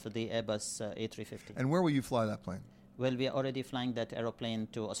customer of the Airbus A350. And where will you fly that plane? Well, we are already flying that aeroplane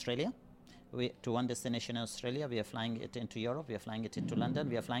to Australia. To one destination in Australia. We are flying it into Europe. We are flying it into London.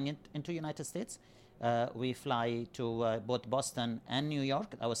 We are flying it into United States. We fly to both Boston and New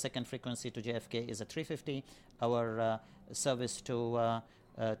York. Our second frequency to JFK is a 350. Our service to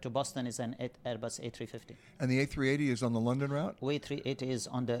Boston is an Airbus A350. And the A380 is on the London route? A380 is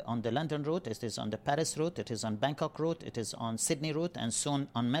on the London route. It is on the Paris route. It is on Bangkok route. It is on Sydney route, and soon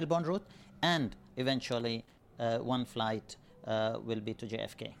on Melbourne route. And eventually, one flight will be to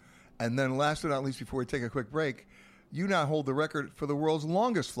JFK. And then last but not least, before we take a quick break, you now hold the record for the world's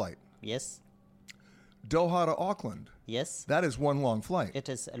longest flight. Yes. Doha to Auckland. Yes. That is one long flight. It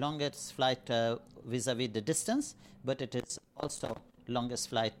is the longest flight vis-a-vis the distance, but it is also longest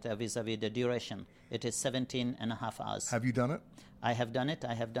flight vis-a-vis the duration. It is 17 and a half hours. Have you done it? I have done it.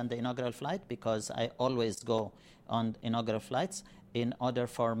 I have done the inaugural flight because I always go on inaugural flights in order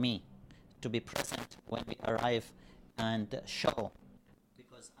for me to be present when we arrive and show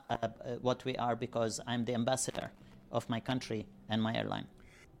what we are, because I'm the ambassador of my country and my airline.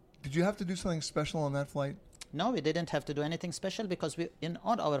 Did you have to do something special on that flight? No, we didn't have to do anything special because in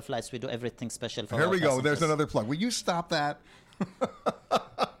all our flights we do everything special for Here our we go. passengers. There's another plug. Will you stop that?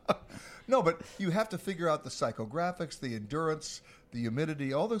 No, but you have to figure out the psychographics, the endurance, the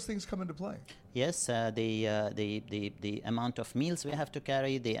humidity, all those things come into play. Yes, the amount of meals we have to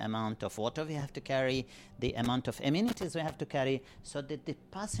carry, the amount of water we have to carry, the amount of amenities we have to carry, so that the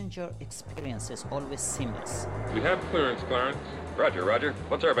passenger experience is always seamless. We have clearance, Clarence. Roger, Roger.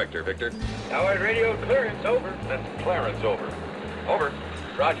 What's our vector, Victor? Howard radio clearance, over. That's Clarence, over. Over.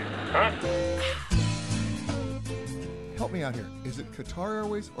 Roger. Huh? Help me out here. Is it Qatar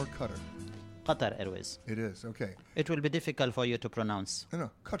Airways or Qatar? Qatar Airways. It is, okay. It will be difficult for you to pronounce. No,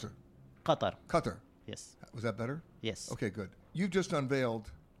 Qatar. Qatar. Qatar. Yes. Was that better? Yes. Okay, good. You've just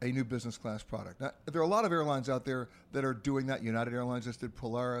unveiled a new business class product. Now, there are a lot of airlines out there that are doing that. United Airlines just did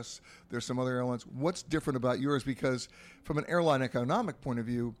Polaris. There's some other airlines. What's different about yours? Because from an airline economic point of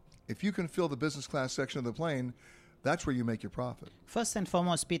view, if you can fill the business class section of the plane, that's where you make your profit. First and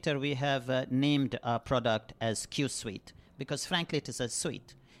foremost, Peter, we have named our product as Q Suite because, frankly, it is a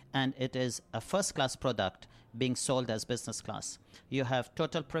suite. And it is a first-class product being sold as business class. You have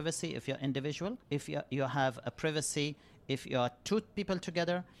total privacy if you're individual. If you have a privacy, if you are two people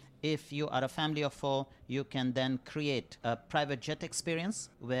together, if you are a family of four, you can then create a private jet experience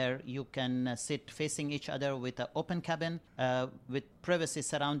where you can sit facing each other with an open cabin with privacy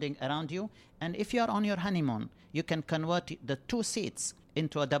surrounding around you. And if you are on your honeymoon, you can convert the two seats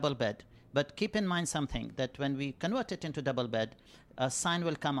into a double bed. But keep in mind something, that when we convert it into double bed, a sign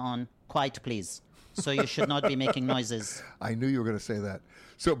will come on, quiet please. So you should not be making noises. I knew you were going to say that.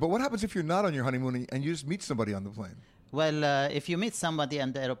 So, but what happens if you're not on your honeymoon and you just meet somebody on the plane? Well, if you meet somebody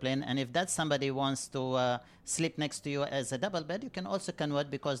on the airplane, and if that somebody wants to sleep next to you as a double bed, you can also convert,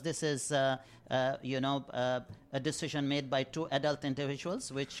 because this is, a decision made by two adult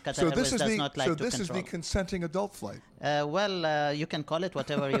individuals, which Qatar Airways does not like to control. So this is the consenting adult flight? You can call it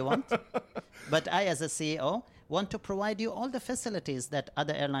whatever you want. But I, as a CEO, want to provide you all the facilities that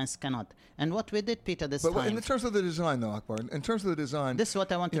other airlines cannot. And what we did, Peter, this time... But in terms of the design, though, Akbar, in terms of the design... This is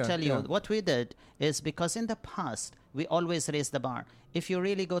what I want to tell you. What we did is, because in the past, we always raised the bar. If you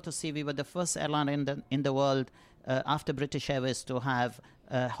really go to see, we were the first airline in the world after British Airways to have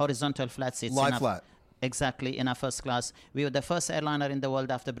horizontal flat seats. Lie flat. Exactly, in our first class. We were the first airliner in the world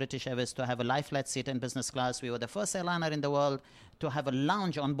after British Airways to have a lie flat seat in business class. We were the first airliner in the world to have a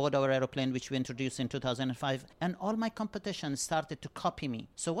lounge on board our aeroplane, which we introduced in 2005. And all my competition started to copy me.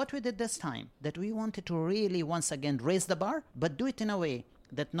 So what we did this time, that we wanted to really once again raise the bar, but do it in a way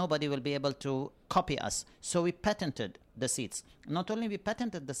that nobody will be able to copy us. So we patented the seats. Not only we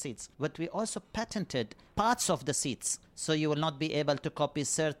patented the seats, but we also patented parts of the seats. So you will not be able to copy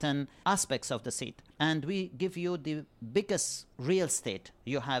certain aspects of the seat. And we give you the biggest real estate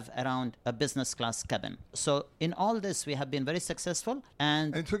you have around a business class cabin. So in all this, we have been very successful.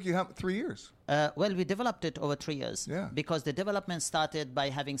 And it took you 3 years? Well, we developed it over 3 years. Yeah. Because the development started by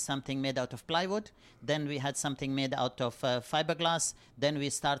having something made out of plywood. Then we had something made out of fiberglass. Then we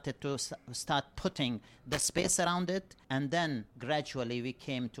started to start putting the space around it. And then gradually we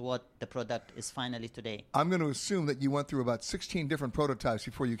came to what the product is finally today. I'm going to assume that you went through about 16 different prototypes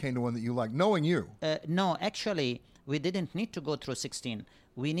before you came to one that you liked, knowing you. No, actually, we didn't need to go through 16.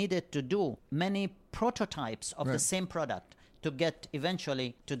 We needed to do many prototypes of the same product to get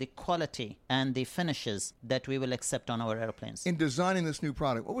eventually to the quality and the finishes that we will accept on our airplanes. In designing this new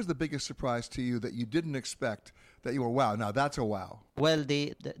product, what was the biggest surprise to you that you didn't expect, that you were, wow, now that's a wow? Well,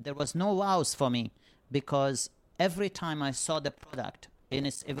 there was no wows for me, because every time I saw the product in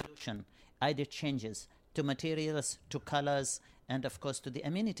its evolution, I did changes to materials, to colors, and of course to the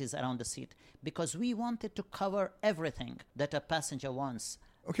amenities around the seat, because we wanted to cover everything that a passenger wants.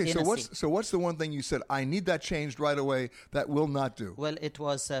 Okay, so what's the one thing you said, I need that changed right away, that will not do? Well, it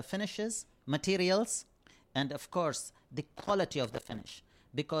was finishes, materials, and of course the quality of the finish.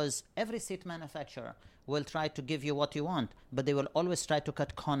 Because every seat manufacturer will try to give you what you want, but they will always try to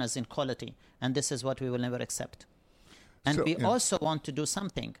cut corners in quality, and this is what we will never accept. And we also want to do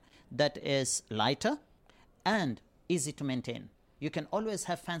something that is lighter and easy to maintain. You can always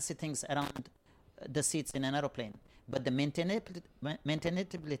have fancy things around the seats in an aeroplane, but the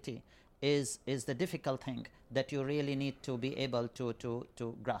maintainability is the difficult thing that you really need to be able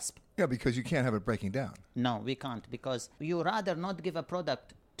to grasp. Yeah, because you can't have it breaking down. No, we can't, because you rather not give a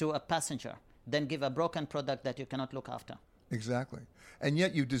product to a passenger than give a broken product that you cannot look after. Exactly. And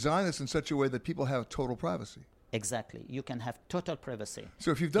yet you design this in such a way that people have total privacy. Exactly. You can have total privacy.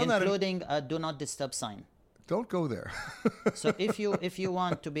 So if you've done that... Including a do not disturb sign. Don't go there. So if you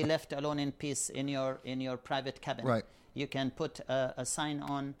want to be left alone in peace in your private cabin, right, you can put a sign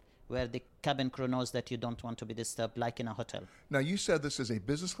on where the cabin crew knows that you don't want to be disturbed, like in a hotel. Now, you said this is a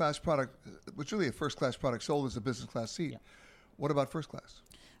business class product, which really a first class product sold as a business class seat. Yeah. What about first class?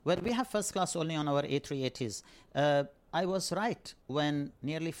 Well, we have first class only on our A380s. I was right when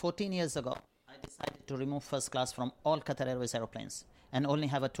nearly 14 years ago, I decided to remove first class from all Qatar Airways airplanes and only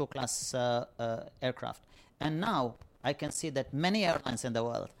have a two-class aircraft. And now I can see that many airlines in the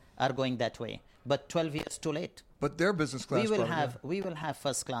world are going that way, but 12 years too late. But their business class we will have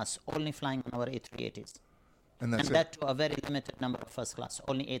first class only flying on our A380s. And that's that to a very limited number of first class,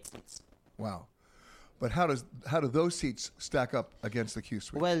 only 8 seats. Wow. But how do those seats stack up against the Q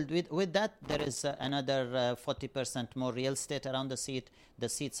Suite? Well, with that, there is another 40% more real estate around the seat. The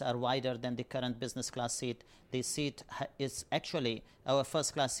seats are wider than the current business class seat. The seat is actually, our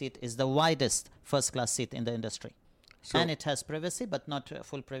first class seat is the widest first class seat in the industry. So, and it has privacy, but not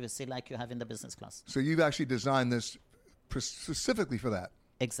full privacy like you have in the business class. So you've actually designed this specifically for that?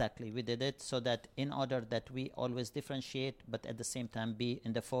 Exactly. We did it so that in order that we always differentiate, but at the same time be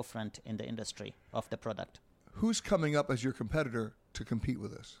in the forefront in the industry of the product. Who's coming up as your competitor to compete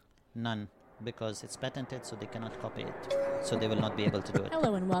with us? None, because it's patented, so they cannot copy it. So they will not be able to do it.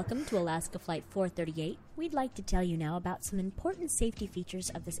 Hello and welcome to Alaska Flight 438. We'd like to tell you now about some important safety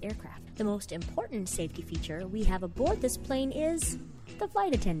features of this aircraft. The most important safety feature we have aboard this plane is the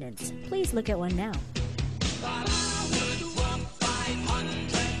flight attendants. Please look at one now.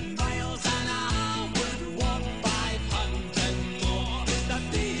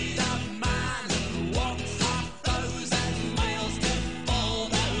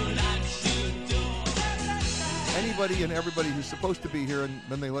 Anybody and everybody who's supposed to be here, and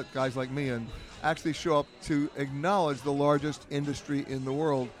then they let guys like me and actually show up to acknowledge the largest industry in the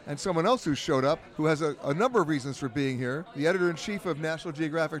world. And someone else who showed up, who has a number of reasons for being here, the editor-in-chief of National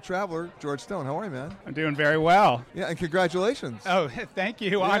Geographic Traveler, George Stone. How are you, man? I'm doing very well. Yeah, and congratulations. Oh, thank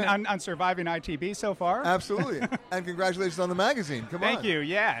you on surviving ITB so far. Absolutely. And congratulations on the magazine. Come on. Thank you,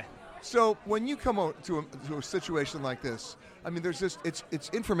 yeah. So when you come out to a situation like this, I mean, there's just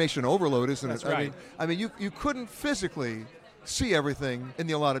it's information overload, isn't it? That's right. I mean, you couldn't physically see everything in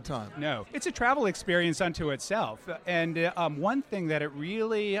the allotted time. No. It's a travel experience unto itself. And one thing that it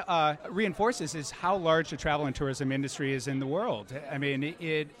really reinforces is how large the travel and tourism industry is in the world. I mean,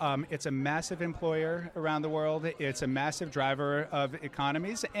 it's a massive employer around the world. It's a massive driver of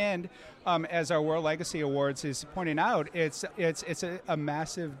economies. And as our World Legacy Awards is pointing out, it's a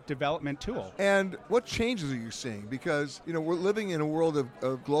massive development tool. And what changes are you seeing? Because, we're living in a world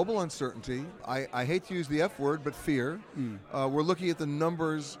of global uncertainty. I hate to use the F word, but fear. We're looking at the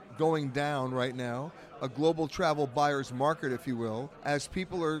numbers going down right now, a global travel buyer's market, if you will, as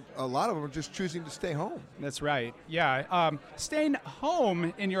a lot of them are just choosing to stay home. That's right. Yeah. Staying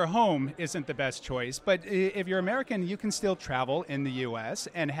home in your home isn't the best choice, but if you're American, you can still travel in the U.S.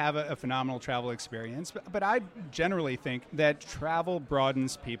 and have a phenomenal travel experience. But I generally think that travel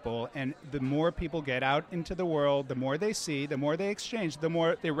broadens people, and the more people get out into the world, the more they see, the more they exchange, the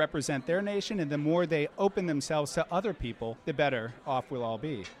more they represent their nation, and the more they open themselves to other people, the better off we'll all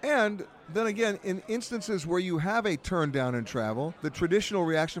be. And then again, in instances where you have a turn down in travel, the traditional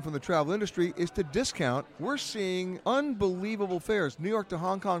reaction from the travel industry is to discount. We're seeing unbelievable fares. New York to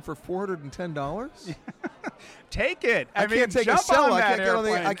Hong Kong for $410? Take it. I mean, can't take jump Acela. on I that can't get on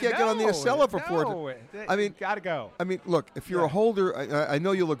the. I airplane. can't get on the Acela for No. I mean, gotta go. I mean, look. If you're a holder, I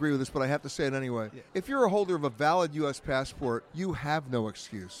know you'll agree with this, but I have to say it anyway. Yeah. If you're a holder of a valid U.S. passport, you have no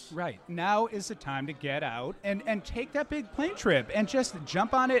excuse. Right. Now is the time to get out and take that big plane trip and just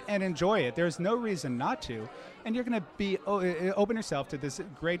jump on it and enjoy it. There's no reason not to. And you're going to be open yourself to this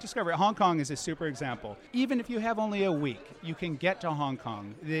great discovery. Hong Kong is a super example. Even if you have only a week, you can get to Hong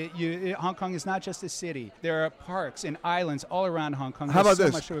Kong. Hong Kong is not just a city. There are parks and islands all around Hong Kong. How about There's so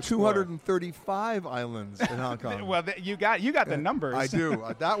this? much to explore. 235 islands in Hong Kong. Well, you got the numbers. I do.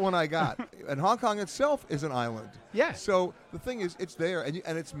 That one I got. And Hong Kong itself is an island. Yeah. So the thing is, it's there, and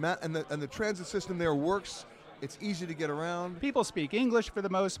the transit system there works. It's easy to get around. People speak English for the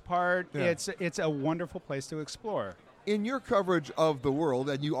most part. Yeah. It's a wonderful place to explore. In your coverage of the world,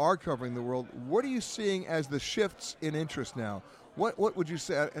 and you are covering the world, what are you seeing as the shifts in interest now? What would you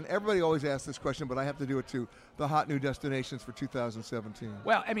say? And everybody always asks this question, but I have to do it too. The hot new destinations for 2017.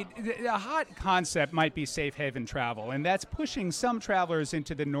 Well, I mean, the hot concept might be safe haven travel, and that's pushing some travelers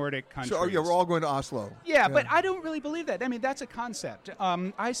into the Nordic countries. So, we're all going to Oslo. Yeah, but I don't really believe that. I mean, that's a concept.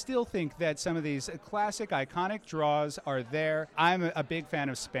 I still think that some of these classic, iconic draws are there. I'm a big fan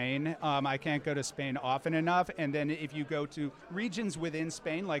of Spain. I can't go to Spain often enough. And then if you go to regions within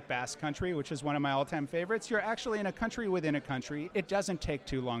Spain, like Basque Country, which is one of my all-time favorites, you're actually in a country within a country. It doesn't take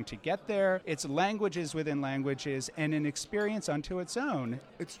too long to get there. It's languages within languages and an experience unto its own.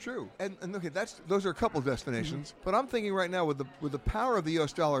 It's true. And okay, those are a couple destinations. But I'm thinking right now with the power of the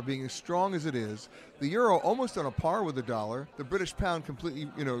U.S. dollar being as strong as it is, the euro almost on a par with the dollar, the British pound completely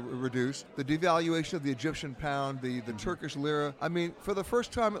reduced, the devaluation of the Egyptian pound, the Turkish lira. I mean, for the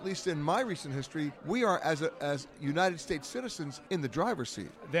first time, at least in my recent history, we are as United States citizens in the driver's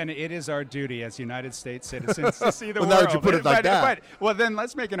seat. Then it is our duty as United States citizens to see the well, world. Now that you put it like that. Well, then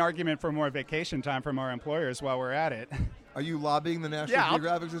let's make an argument for more vacation time from our employers while we're at it. Are you lobbying the National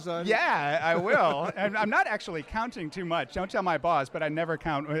Geographic Society? Yeah, I will. And I'm not actually counting too much. Don't tell my boss, but I never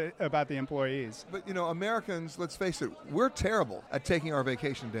count about the employees. But, Americans, let's face it, we're terrible at taking our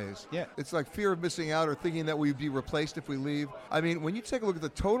vacation days. Yeah. It's like fear of missing out or thinking that we'd be replaced if we leave. I mean, when you take a look at the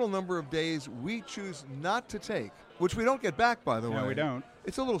total number of days we choose not to take, which we don't get back, by the way. No, we don't.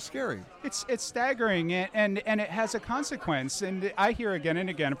 It's a little scary. It's staggering, and it has a consequence. And I hear again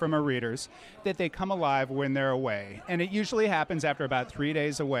and again from our readers that they come alive when they're away. And it usually happens after about 3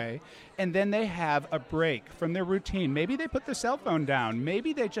 days away. And then they have a break from their routine. Maybe they put their cell phone down.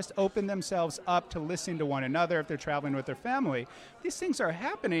 Maybe they just open themselves up to listening to one another if they're traveling with their family. These things are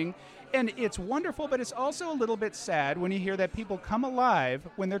happening. And it's wonderful, but it's also a little bit sad when you hear that people come alive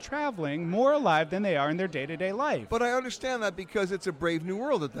when they're traveling, more alive than they are in their day-to-day life. But I understand that because it's a brave new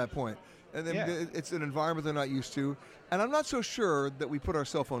world at that point. And then it's an environment they're not used to. And I'm not so sure that we put our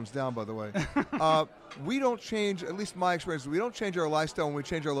cell phones down, by the way. We don't change, at least my experience, we don't change our lifestyle when we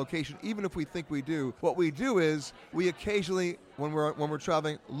change our location, even if we think we do. What we do is we occasionally, when we're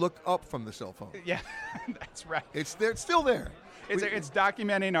traveling, look up from the cell phone. Yeah, that's right. It's there. It's still there. It's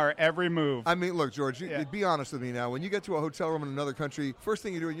documenting our every move. I mean, look, George, be honest with me now. When you get to a hotel room in another country, first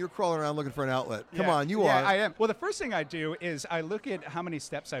thing you're doing, you're crawling around looking for an outlet. Come on, you are. Yeah, I am. Well, the first thing I do is I look at how many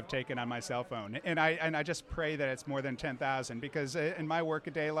steps I've taken on my cell phone, and I just pray that it's more than 10,000, because in my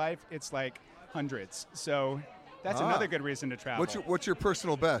workaday life, it's like hundreds. So that's another good reason to travel. What's your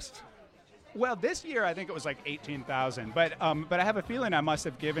personal best? Well, this year I think it was like 18,000, but I have a feeling I must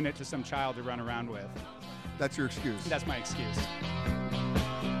have given it to some child to run around with. That's your excuse. That's my excuse.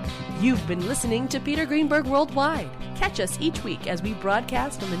 You've been listening to Peter Greenberg Worldwide. Catch us each week as we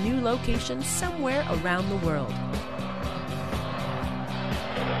broadcast from a new location somewhere around the world.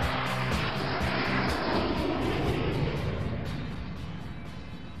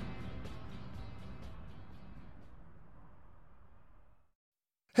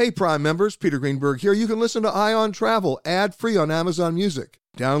 Hey, Prime members, Peter Greenberg here. You can listen to Eye on Travel ad-free on Amazon Music.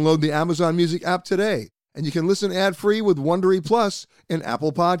 Download the Amazon Music app today, and you can listen ad-free with Wondery Plus in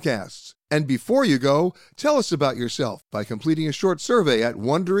Apple Podcasts. And before you go, tell us about yourself by completing a short survey at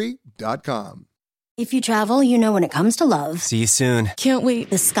Wondery.com. If you travel, you know when it comes to love. See you soon. Can't wait.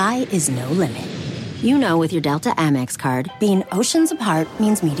 The sky is no limit. You know with your Delta Amex card, being oceans apart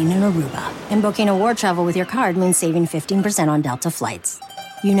means meeting in Aruba. And booking a war travel with your card means saving 15% on Delta flights.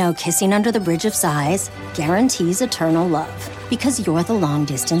 You know kissing under the Bridge of Sighs guarantees eternal love. Because you're the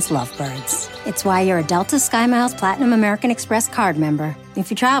long-distance lovebirds. It's why you're a Delta SkyMiles Platinum American Express card member.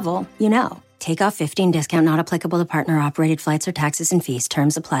 If you travel, you know. Take off 15 discount not applicable to partner-operated flights or taxes and fees.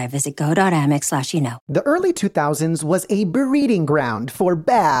 Terms apply. Visit go.amex/you-know. The early 2000s was a breeding ground for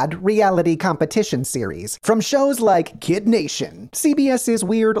bad reality competition series. From shows like Kid Nation, CBS's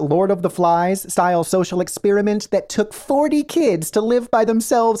weird Lord of the Flies-style social experiment that took 40 kids to live by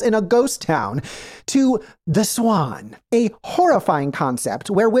themselves in a ghost town, to The Swan, a horrifying concept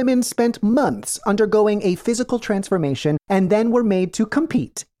where women spent months undergoing a physical transformation and then were made to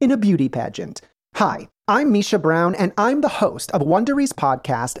compete in a beauty pageant. Hi, I'm Misha Brown, and I'm the host of Wondery's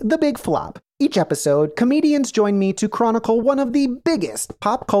podcast, The Big Flop. Each episode, comedians join me to chronicle one of the biggest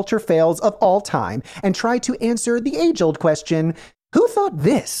pop culture fails of all time and try to answer the age-old question, who thought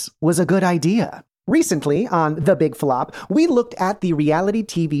this was a good idea? Recently, on The Big Flop, we looked at the reality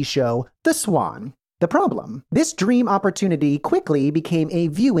TV show The Swan. The problem, this dream opportunity quickly became a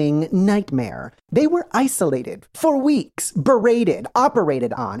viewing nightmare. They were isolated for weeks, berated,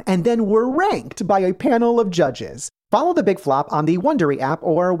 operated on, and then were ranked by a panel of judges. Follow The Big Flop on the Wondery app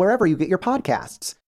or wherever you get your podcasts.